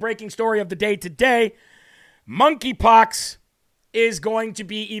top big breaking story of the day today. Monkeypox is going to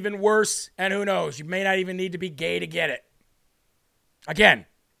be even worse, and who knows, you may not even need to be gay to get it. Again,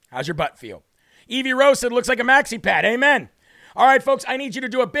 how's your butt feel? Evie Rose said, looks like a maxi pad. Amen. All right, folks, I need you to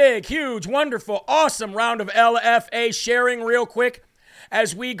do a big, huge, wonderful, awesome round of LFA sharing real quick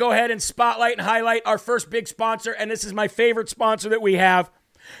as we go ahead and spotlight and highlight our first big sponsor. And this is my favorite sponsor that we have,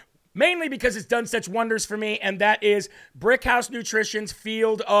 mainly because it's done such wonders for me, and that is Brickhouse Nutrition's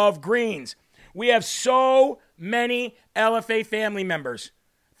Field of Greens. We have so many LFA family members,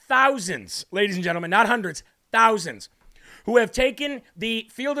 thousands, ladies and gentlemen, not hundreds, thousands, who have taken the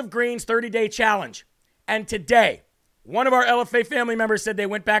Field of Greens 30-day challenge. And today, one of our LFA family members said they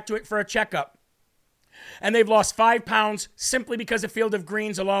went back to it for a checkup, and they've lost 5 pounds simply because of Field of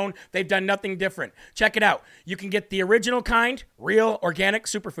Greens alone. They've done nothing different. Check it out. You can get the original kind, real, organic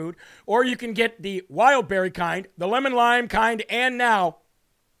superfood, or you can get the wild berry kind, the lemon lime kind, and now,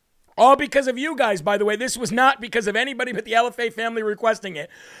 all because of you guys, by the way. This was not because of anybody but the LFA family requesting it.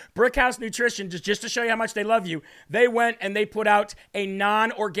 Brickhouse Nutrition, just to show you how much they love you, they went and they put out a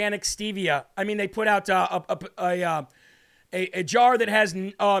non-organic stevia. I mean, they put out a jar that has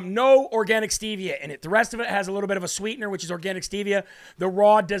no organic stevia in it. The rest of it has a little bit of a sweetener, which is organic stevia. The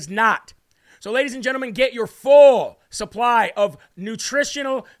raw does not. So, ladies and gentlemen, get your full supply of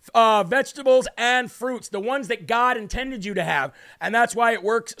nutritional vegetables and fruits, the ones that God intended you to have. And that's why it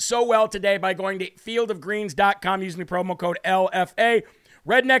works so well today by going to fieldofgreens.com using the promo code LFA.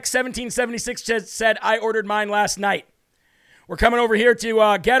 Redneck1776 said, I ordered mine last night. We're coming over here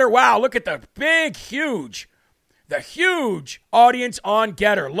to Getter. Wow, look at the huge audience on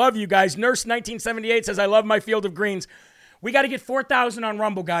Getter. Love you guys. Nurse1978 says, I love my Field of Greens. We got to get 4,000 on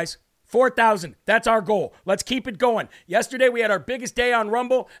Rumble, guys. 4,000. That's our goal. Let's keep it going. Yesterday, we had our biggest day on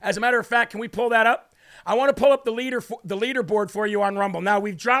Rumble. As a matter of fact, can we pull that up? I want to pull up the leaderboard for you on Rumble. Now,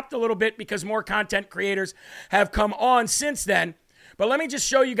 we've dropped a little bit because more content creators have come on since then. But let me just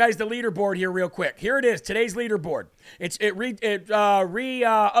show you guys the leaderboard here real quick. Here it is, today's leaderboard. It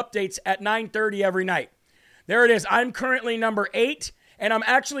updates at 9:30 every night. There it is. I'm currently number 8, and I'm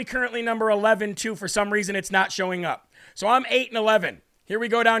actually currently number 11, too. For some reason, it's not showing up. So I'm 8 and 11. Here we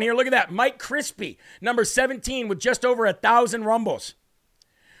go down here. Look at that. Mike Crispy, number 17 with just over 1,000 rumbles.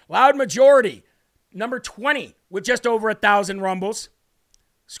 Loud Majority, number 20 with just over 1,000 rumbles.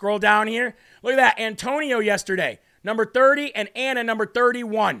 Scroll down here. Look at that. Antonio yesterday, number 30, and Anna, number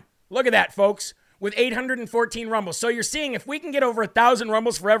 31. Look at that, folks, with 814 rumbles. So you're seeing if we can get over 1,000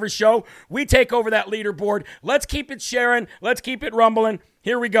 rumbles for every show, we take over that leaderboard. Let's keep it sharing. Let's keep it rumbling.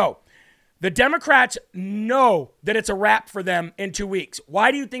 Here we go. The Democrats know that it's a wrap for them in 2 weeks.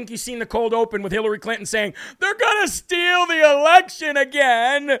 Why do you think you've seen the cold open with Hillary Clinton saying, they're going to steal the election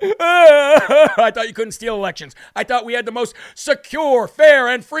again? I thought you couldn't steal elections. I thought we had the most secure, fair,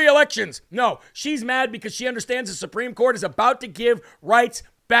 and free elections. No, she's mad because she understands the Supreme Court is about to give rights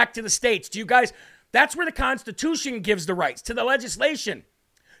back to the states. Do you guys, that's where the Constitution gives the rights, to the legislation.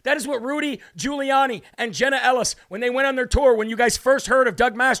 That is what Rudy Giuliani and Jenna Ellis, when they went on their tour, when you guys first heard of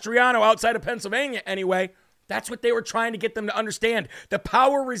Doug Mastriano outside of Pennsylvania anyway, that's what they were trying to get them to understand. The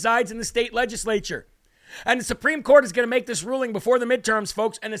power resides in the state legislature. And the Supreme Court is going to make this ruling before the midterms,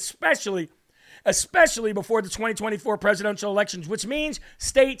 folks, and especially before the 2024 presidential elections, which means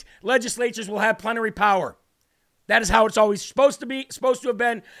state legislatures will have plenary power. That is how it's always supposed to have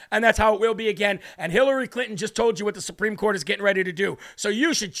been, and that's how it will be again. And Hillary Clinton just told you what the Supreme Court is getting ready to do. So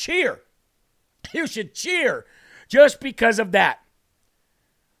you should cheer. You should cheer just because of that.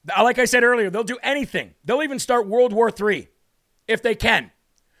 Like I said earlier, they'll do anything. They'll even start World War III, if they can,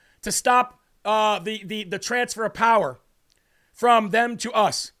 to stop the transfer of power from them to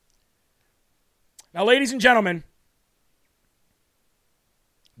us. Now, ladies and gentlemen,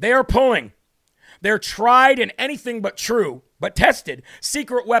 they are pulling their tried and anything but true, but tested,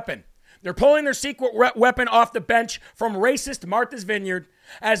 secret weapon. They're pulling their secret weapon off the bench from racist Martha's Vineyard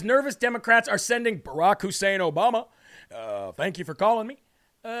as nervous Democrats are sending Barack Hussein Obama. Thank you for calling me.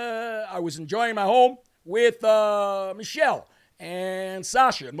 I was enjoying my home with Michelle and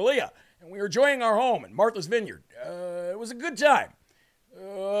Sasha and Malia, and we were enjoying our home in Martha's Vineyard. It was a good time.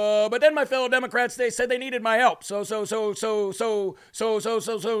 But then my fellow Democrats, they said they needed my help. So I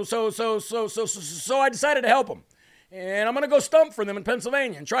decided to help them. And I'm going to go stump for them in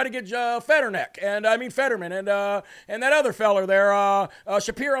Pennsylvania and try to get Fetterman and that other feller there,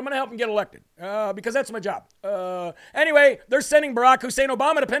 Shapiro. I'm going to help him get elected because that's my job. Anyway, they're sending Barack Hussein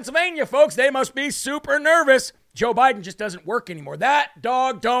Obama to Pennsylvania, folks. They must be super nervous. Joe Biden just doesn't work anymore. That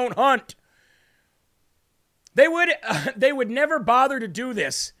dog don't hunt. They would never bother to do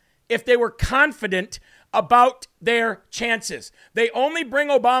this if they were confident about their chances. They only bring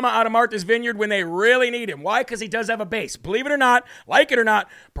Obama out of Martha's Vineyard when they really need him. Why? Because he does have a base. Believe it or not, like it or not,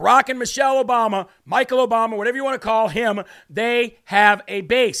 Barack and Michelle Obama, Michael Obama, whatever you want to call him, they have a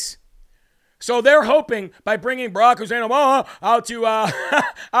base. So they're hoping by bringing Barack Hussein Obama out to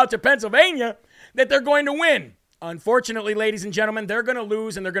out to Pennsylvania that they're going to win. Unfortunately, ladies and gentlemen, they're going to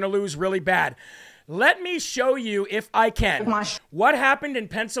lose, and they're going to lose really bad. Let me show you, if I can, what happened in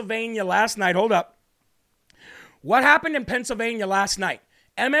Pennsylvania last night. Hold up. What happened in Pennsylvania last night?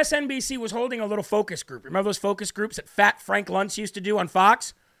 MSNBC was holding a little focus group. Remember those focus groups that Fat Frank Luntz used to do on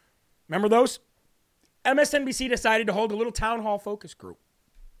Fox? Remember those? MSNBC decided to hold a little town hall focus group.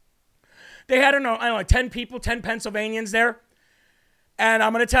 They had, I don't know, 10 people, 10 Pennsylvanians there. And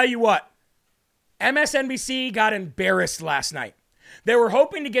I'm going to tell you what. MSNBC got embarrassed last night. They were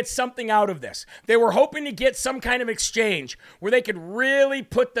hoping to get something out of this. They were hoping to get some kind of exchange where they could really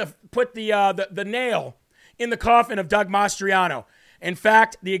put the nail in the coffin of Doug Mastriano. In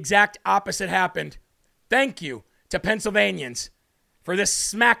fact, the exact opposite happened. Thank you to Pennsylvanians for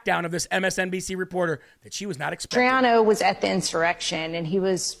this smackdown of this MSNBC reporter that she was not expecting. Mastriano was at the insurrection, and he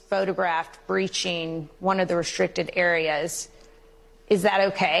was photographed breaching one of the restricted areas. Is that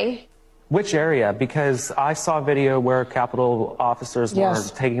okay? Which area? Because I saw a video where Capitol officers were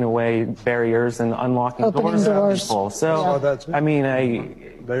taking away barriers and unlocking doors for people. So, I mean,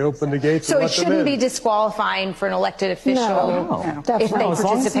 they opened the gates. So and it let them shouldn't in. be disqualifying for an elected official if they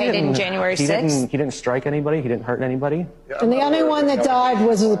participated in January 6th. He didn't strike anybody. He didn't hurt anybody. And the only one that died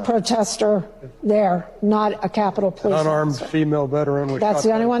was a protester there, not a Capitol police Unarmed officer. female veteran was That's shot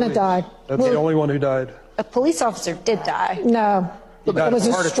the only by one that police. died. That's the only one who died. A police officer did die. No, it was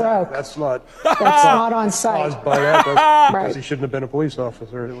a Heart attack. stroke. That's not That's not on site. caused by that. That's Right. because he shouldn't have been a police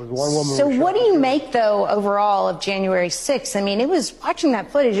officer. It was one woman. So who was what do shot. you make, though, overall of January 6th? I mean, watching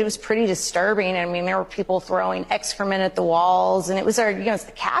that footage, it was pretty disturbing. I mean, there were people throwing excrement at the walls, and it was it's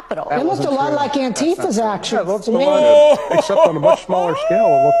the Capitol. It looked a lot like Antifa's actions. Yeah, it looked to a me. lot, except on a much smaller scale.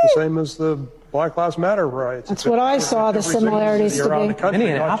 It looked the same as the Black Lives Matter riots. That's what I saw the similarities to around be. the country,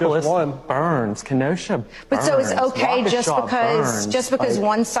 not just Minneapolis one. burns. Kenosha burns. But so it's okay Waukesha just because Like,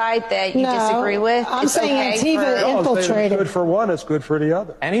 one side that you No, disagree with? I'm it's saying okay Antifa for- It's infiltrated. good for one, it's good for the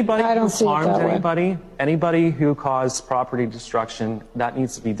other. Anybody I don't who see it harms that way. anybody who caused property destruction, that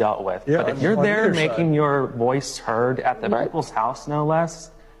needs to be dealt with. Yeah, but if you're on there either making side. your voice heard at the people's house, no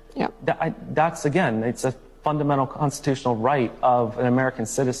less, Yeah. that's, again, it's a fundamental constitutional right of an American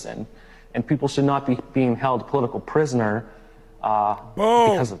citizen. And people should not be being held political prisoner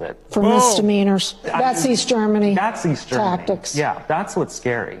because of it. For misdemeanors. That's East Germany. That's East Germany. Tactics. Yeah, that's what's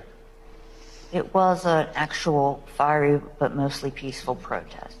scary. It was an actual fiery but mostly peaceful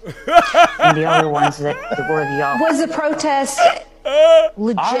protest. And the other ones that were the opposite. Was the protest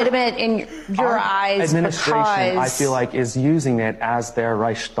legitimate in your eyes? Administration, because I feel like, is using it as their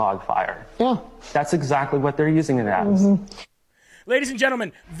Reichstag fire. Yeah. That's exactly what they're using it as. Ladies and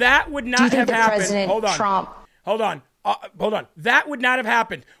gentlemen, that would do you not think have that happened. President Hold on. Trump? Hold on. That would not have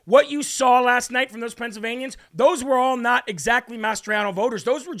happened. What you saw last night from those Pennsylvanians, those were all not exactly Mastriano voters.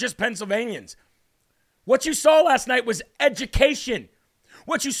 Those were just Pennsylvanians. What you saw last night was education.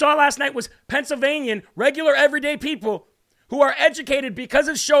 What you saw last night was Pennsylvanian, regular, everyday people who are educated because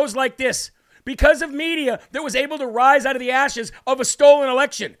of shows like this, because of media that was able to rise out of the ashes of a stolen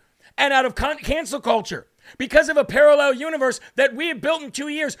election and out of cancel culture. Because of a parallel universe that we have built in 2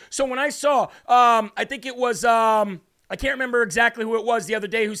 years. So when I saw, I think it was, I can't remember exactly who it was the other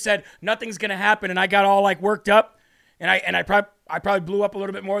day who said nothing's going to happen, and I got all like worked up, and I probably blew up a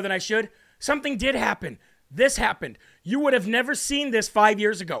little bit more than I should. Something did happen. This happened. You would have never seen this 5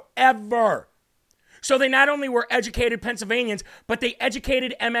 years ago, ever. So they not only were educated Pennsylvanians, but they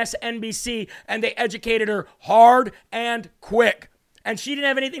educated MSNBC, and they educated her hard and quick. And she didn't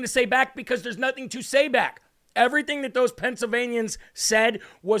have anything to say back because there's nothing to say back. Everything that those Pennsylvanians said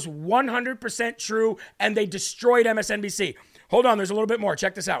was 100% true, and they destroyed MSNBC. Hold on, there's a little bit more.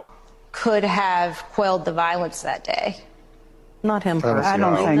 Check this out. Could have quelled the violence that day. Not him personally. I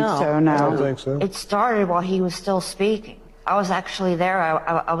don't think so, no. I don't think so. It started while he was still speaking. I was actually there.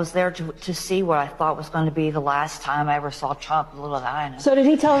 I was there to see what I thought was going to be the last time I ever saw Trump in Little China. So did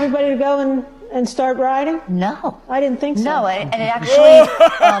he tell everybody to go and start rioting? No. I didn't think so. No, and actually,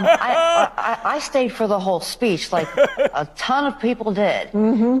 I stayed for the whole speech, like a ton of people did.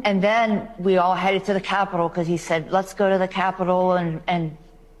 Mm-hmm. And then we all headed to the Capitol because he said, let's go to the Capitol and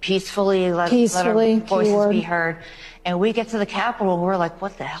peacefully let our voices be heard. And we get to the Capitol and we're like,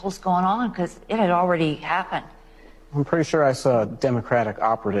 what the hell's going on? Because it had already happened. I'm pretty sure I saw Democratic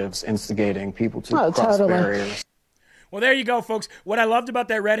operatives instigating people to cross barriers. Well, there you go, folks. What I loved about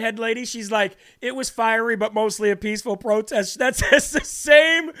that redhead lady, she's like, it was fiery, but mostly a peaceful protest. That's the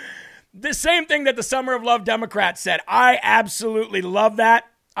same thing that the Summer of Love Democrats said. I absolutely love that.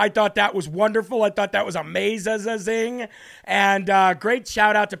 I thought that was wonderful. I thought that was amazing. And great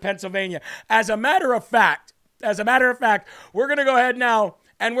shout out to Pennsylvania. As a matter of fact, we're going to go ahead now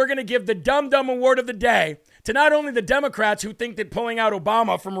and we're going to give the Dum Dum Award of the day to not only the Democrats who think that pulling out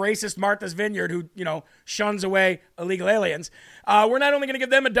Obama from racist Martha's Vineyard, who, shuns away illegal aliens, we're not only going to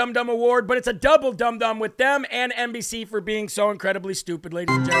give them a Dum Dum Award, but it's a double Dum Dum with them and NBC for being so incredibly stupid,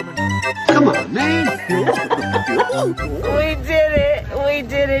 ladies and gentlemen. Come on, man. We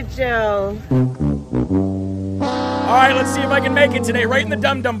did it, Joe. All right, let's see if I can make it today. Right in the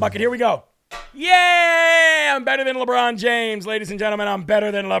Dum Dum bucket. Here we go. Yeah, I'm better than LeBron James, ladies and gentlemen. I'm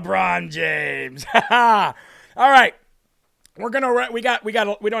better than LeBron James. All right, we don't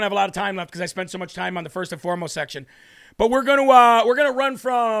have a lot of time left because I spent so much time on the first and foremost section, but we're gonna run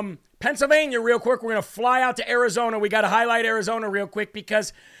from Pennsylvania real quick. We're gonna fly out to Arizona. We got to highlight Arizona real quick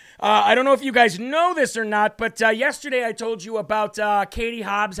because I don't know if you guys know this or not, but yesterday I told you about Katie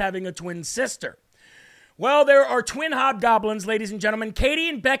Hobbs having a twin sister. Well, there are twin hobgoblins, ladies and gentlemen. Katie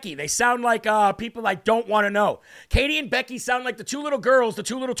and Becky. They sound like people I don't want to know. Katie and Becky sound like the two little girls, the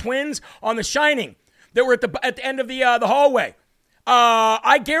two little twins on The Shining that were at the end of the hallway.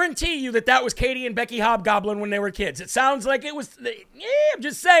 I guarantee you that was Katie and Becky Hobgoblin when they were kids. It sounds like it was. I'm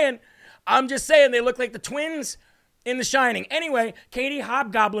just saying. They look like the twins in The Shining. Anyway, Katie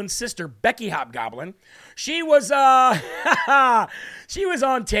Hobgoblin's sister, Becky Hobgoblin, she was on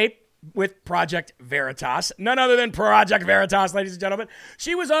tape with Project Veritas. None other than Project Veritas, ladies and gentlemen.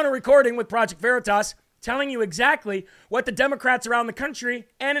 She was on a recording with Project Veritas telling you exactly what the Democrats around the country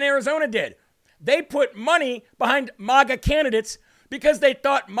and in Arizona did. They put money behind MAGA candidates because they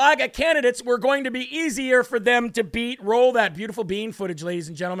thought MAGA candidates were going to be easier for them to beat. Roll that beautiful bean footage, ladies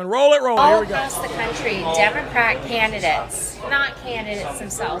and gentlemen. Roll it. All Here we go. across the country, Democrat candidates, not candidates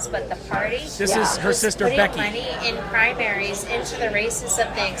themselves, but the party. This is her sister, putting Becky. Money in primaries into the races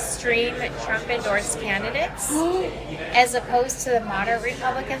of the extreme Trump-endorsed candidates, as opposed to the moderate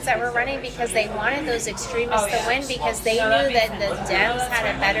Republicans that were running because they wanted those extremists to win because they knew that the Dems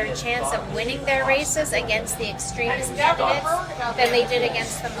had a better chance of winning their races against the extremist candidates than they did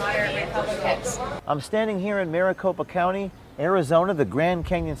against the moderate Republicans. I'm standing here in Maricopa County, Arizona, the Grand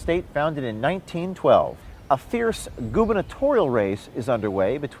Canyon state founded in 1912. A fierce gubernatorial race is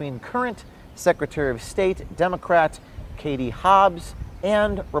underway between current Secretary of State Democrat Katie Hobbs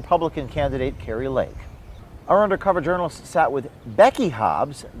and Republican candidate Kari Lake. Our undercover journalist sat with Becky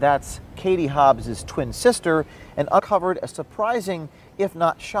Hobbs, that's Katie Hobbs' twin sister, and uncovered a surprising, if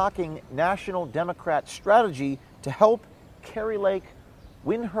not shocking, national Democrat strategy to help Kari Lake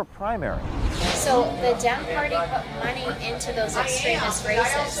win her primary. So the Dem Party put money into those extremist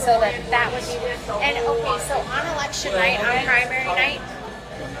races so that would be... And okay, so on election night, on primary night,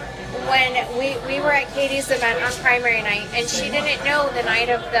 when we were at Katie's event on primary night, and she didn't know the night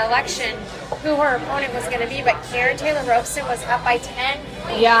of the election who her opponent was going to be, but Karen Taylor Robson was up by 10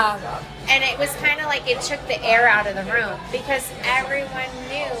 points. Yeah. And it was kind of like it took the air out of the room because everyone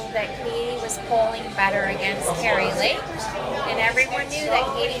knew that Katie was polling better against Kari Lake, and everyone knew that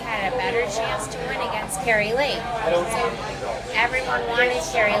Katie had a better chance to win against Kari Lake. So everyone wanted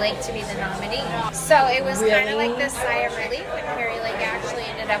Kari Lake to be the nominee. So it was kind of like this sigh of relief when Kari Lake actually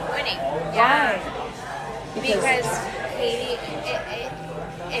ended up winning. Yeah. Because Katie,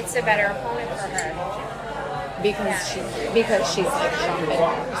 it's a better opponent for her. Because she's like Sean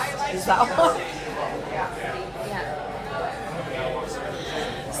Mendes. Is that one? Yeah.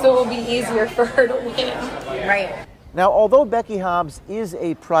 So it will be easier for her to win. Right. Now, although Becky Hobbs is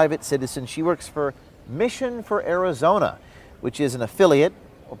a private citizen, she works for Mission for Arizona, which is an affiliate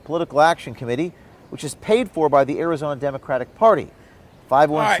of Political Action Committee, which is paid for by the Arizona Democratic Party.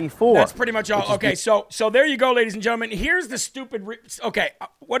 501c4. Right, that's pretty much all. Okay, so there you go, ladies and gentlemen. Here's the stupid... Okay,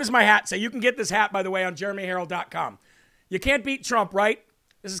 what does my hat say? You can get this hat, by the way, on jeremyherrell.com. You can't beat Trump, right?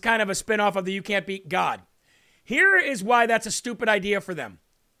 This is kind of a spinoff of the You Can't Beat God. Here is why that's a stupid idea for them.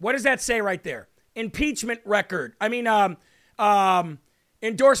 What does that say right there? Impeachment record. Endorsement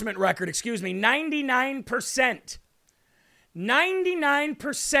record, excuse me. 99%.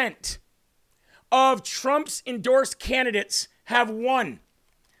 99% of Trump's endorsed candidates have won.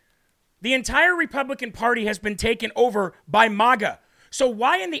 The entire Republican Party has been taken over by MAGA. So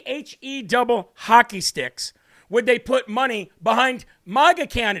why in the HE double hockey sticks would they put money behind MAGA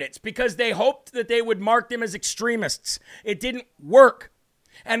candidates? Because they hoped that they would mark them as extremists. It didn't work.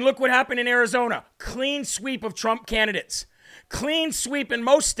 And look what happened in Arizona. Clean sweep of Trump candidates. Clean sweep in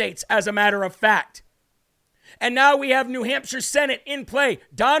most states, as a matter of fact. And now we have New Hampshire Senate in play.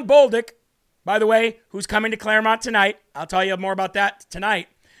 Don Bolduc, by the way, who's coming to Claremont tonight. I'll tell you more about that tonight.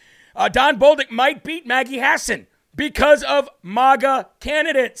 Don Bolduc might beat Maggie Hassan. because of MAGA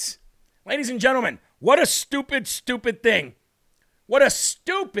candidates. Ladies and gentlemen, what a stupid, stupid thing. What a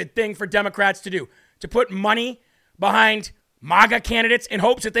stupid thing for Democrats to do, to put money behind MAGA candidates in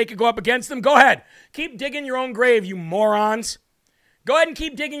hopes that they could go up against them. Go ahead. Keep digging your own grave, you morons. Go ahead and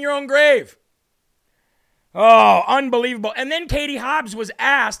keep digging your own grave. Oh, unbelievable. And then Katie Hobbs was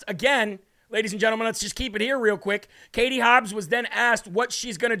asked, again, ladies and gentlemen, let's just keep it here real quick. Katie Hobbs was then asked what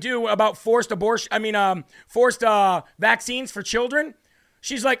she's going to do about forced vaccines for children.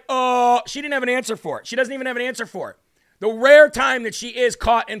 She's like, oh, she didn't have an answer for it. She doesn't even have an answer for it. The rare time that she is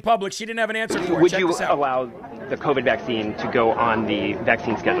caught in public, she didn't have an answer for it. Would you allow the COVID vaccine to go on the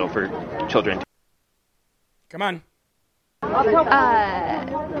vaccine schedule for children? Come on.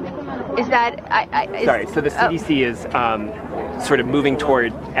 Is that... Sorry, so the CDC is sort of moving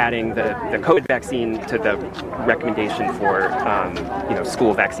toward adding the COVID vaccine to the recommendation for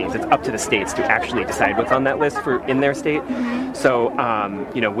school vaccines. It's up to the states to actually decide what's on that list in their state. Mm-hmm. So,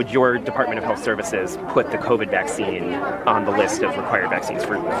 would your Department of Health Services put the COVID vaccine on the list of required vaccines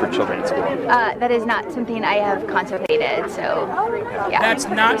for children in school? That is not something I have contemplated, so yeah. That's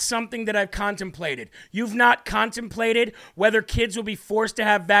not something that I've contemplated. You've not contemplated whether kids will be forced to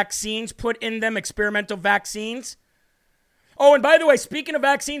have vaccines put in them, experimental vaccines? Oh, and by the way, speaking of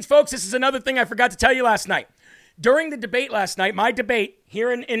vaccines, folks, this is another thing I forgot to tell you last night. During the debate last night, my debate here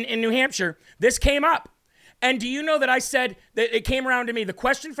in New Hampshire, this came up. And do you know that I said that it came around to me? The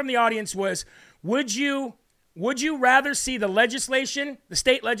question from the audience was, would you rather see the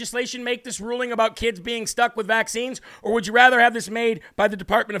state legislation make this ruling about kids being stuck with vaccines, or would you rather have this made by the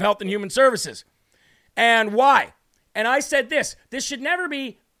Department of Health and Human Services? And why? And I said this should never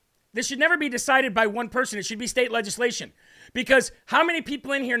be decided by one person. It should be state legislation. Because how many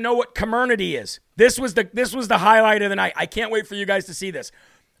people in here know what community is? This was the highlight of the night. I can't wait for you guys to see this.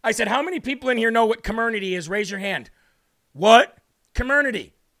 I said, how many people in here know what community is? Raise your hand. What?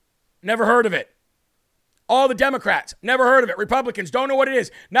 Community. Never heard of it. All the Democrats, never heard of it. Republicans don't know what it is.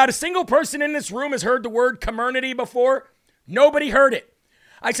 Not a single person in this room has heard the word community before. Nobody heard it.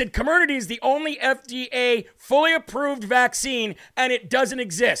 I said, community is the only FDA fully approved vaccine, and it doesn't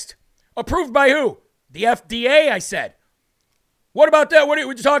exist. Approved by who? The FDA, I said. What about that? What are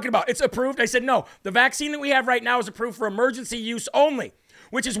you talking about? It's approved. I said, no. The vaccine that we have right now is approved for emergency use only,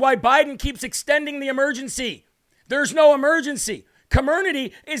 which is why Biden keeps extending the emergency. There's no emergency.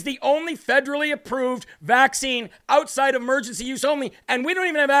 Community is the only federally approved vaccine outside of emergency use only, and we don't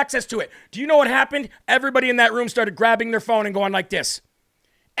even have access to it. Do you know what happened? Everybody in that room started grabbing their phone and going like this.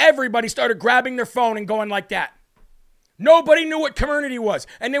 Everybody started grabbing their phone and going like that. Nobody knew what community was,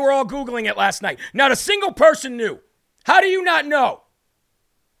 and they were all Googling it last night. Not a single person knew. How do you not know?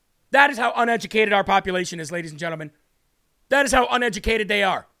 That is how uneducated our population is, ladies and gentlemen. That is how uneducated they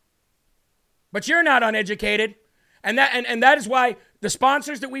are. But you're not uneducated. And that is why the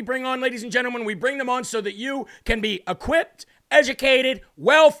sponsors that we bring on, ladies and gentlemen, we bring them on so that you can be equipped, educated,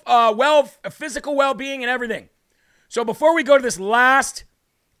 physical well-being and everything. So before we go to this last,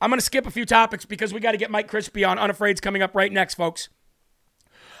 I'm going to skip a few topics because we got to get Mike Crispy on. Unafraid's coming up right next, folks.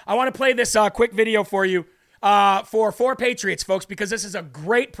 I want to play this quick video for you for 4 Patriots, folks, because this is a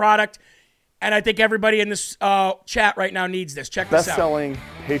great product, and I think everybody in this chat right now needs this. Check this out. Best-selling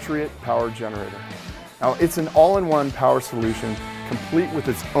Patriot Power Generator. Now, it's an all-in-one power solution, complete with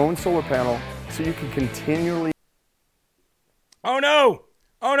its own solar panel, so you can continually... Oh, no.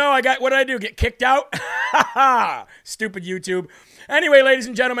 What did I do? Get kicked out? Stupid YouTube. Anyway, ladies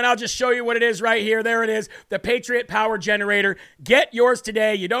and gentlemen, I'll just show you what it is right here. There it is, the Patriot Power Generator. Get yours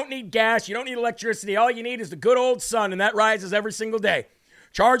today. You don't need gas. You don't need electricity. All you need is the good old sun, and that rises every single day.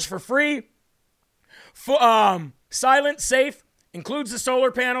 Charge for free. Silent, safe. Includes the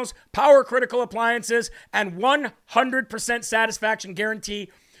solar panels, power critical appliances, and 100% satisfaction guarantee.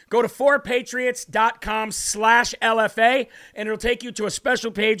 Go to 4patriots.com/LFA, and it'll take you to a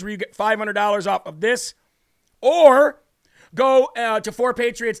special page where you get $500 off of this. Or go to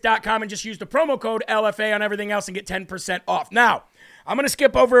 4patriots.com and just use the promo code LFA on everything else and get 10% off. Now, I'm going to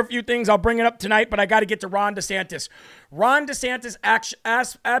skip over a few things. I'll bring it up tonight, but I got to get to Ron DeSantis. Ron DeSantis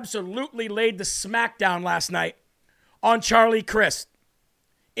absolutely laid the smackdown last night on Charlie Crist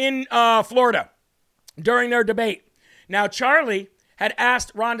in Florida during their debate. Now, Charlie had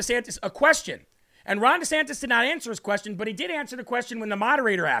asked Ron DeSantis a question, and Ron DeSantis did not answer his question, but he did answer the question when the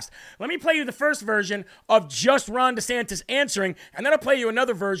moderator asked. Let me play you the first version of just Ron DeSantis answering, and then I'll play you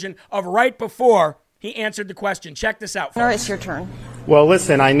another version of right before he answered the question. Check this out, folks. All right, it's your turn. Well,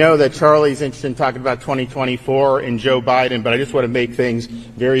 listen, I know that Charlie's interested in talking about 2024 and Joe Biden, but I just want to make things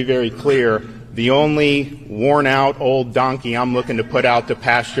very, very clear. The only worn-out old donkey I'm looking to put out to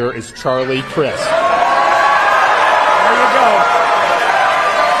pasture is Charlie Crist.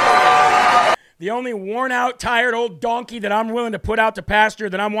 The only worn out, tired old donkey that I'm willing to put out to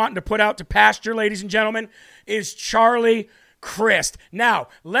pasture, that I'm wanting to put out to pasture, ladies and gentlemen, is Charlie Crist. Now,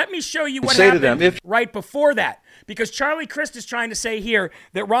 let me show you what happened right before that. Because Charlie Crist is trying to say here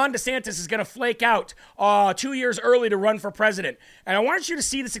that Ron DeSantis is going to flake out 2 years early to run for president. And I want you to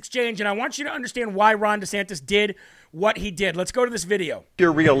see this exchange, and I want you to understand why Ron DeSantis did what he did. Let's go to this video. If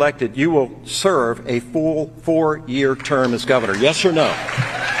you're reelected, you will serve a full 4-year term as governor. Yes or no?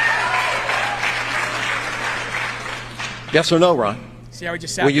 Yes or no, Ron? See how he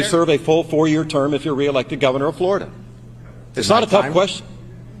just sat Will you there? serve a full 4-year term if you're reelected governor of Florida? It's not a tough question.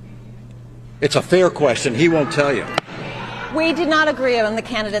 It's a fair question. He won't tell you. We did not agree on the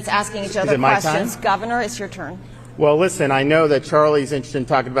candidates asking each other questions. Governor, it's your turn. Well, listen, I know that Charlie's interested in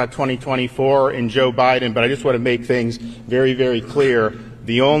talking about 2024 and Joe Biden, but I just want to make things very, very clear.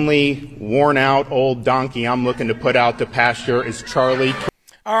 The only worn-out old donkey I'm looking to put out to pasture is Charlie.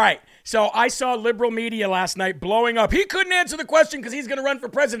 All right. So I saw liberal media last night blowing up. He couldn't answer the question because he's going to run for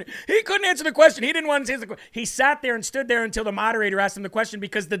president. He couldn't answer the question. He didn't want to answer the question. He sat there and stood there until the moderator asked him the question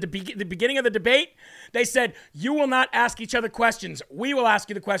because the beginning of the debate, they said, you will not ask each other questions. We will ask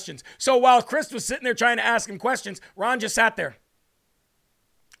you the questions. So while Chris was sitting there trying to ask him questions, Ron just sat there.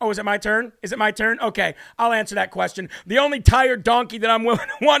 Oh, is it my turn? Is it my turn? Okay, I'll answer that question. The only tired donkey that I'm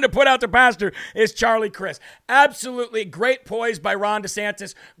wanting to put out to pasture is Charlie Crist. Absolutely great poise by Ron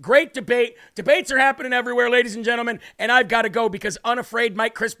DeSantis. Great debate. Debates are happening everywhere, ladies and gentlemen, and I've got to go because Unafraid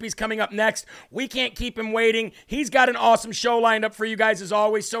Mike Crispy's coming up next. We can't keep him waiting. He's got an awesome show lined up for you guys as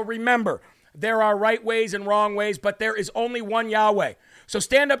always, so remember, there are right ways and wrong ways, but there is only one Yahweh. So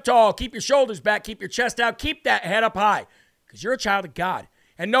stand up tall, keep your shoulders back, keep your chest out, keep that head up high because you're a child of God.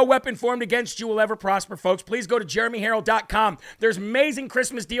 And no weapon formed against you will ever prosper, folks. Please go to JeremyHerrell.com. There's amazing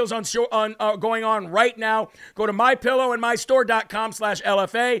Christmas deals going on right now. Go to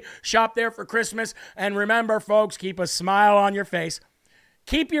MyPillowandMyStore.com/LFA. Shop there for Christmas. And remember, folks, keep a smile on your face.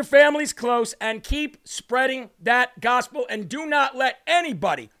 Keep your families close and keep spreading that gospel. And do not let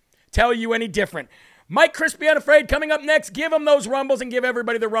anybody tell you any different. Mike Crispy Unafraid coming up next. Give them those rumbles and give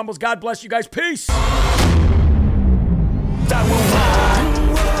everybody the rumbles. God bless you guys. Peace.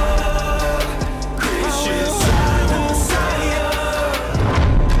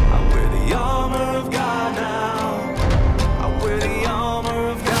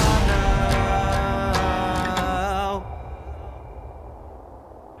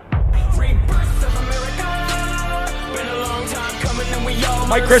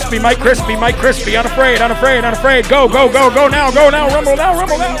 Mike Crispy, Mike Crispy, Mike Crispy, unafraid, unafraid, unafraid. Go, go, go, go now, rumble now,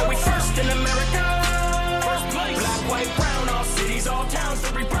 rumble now.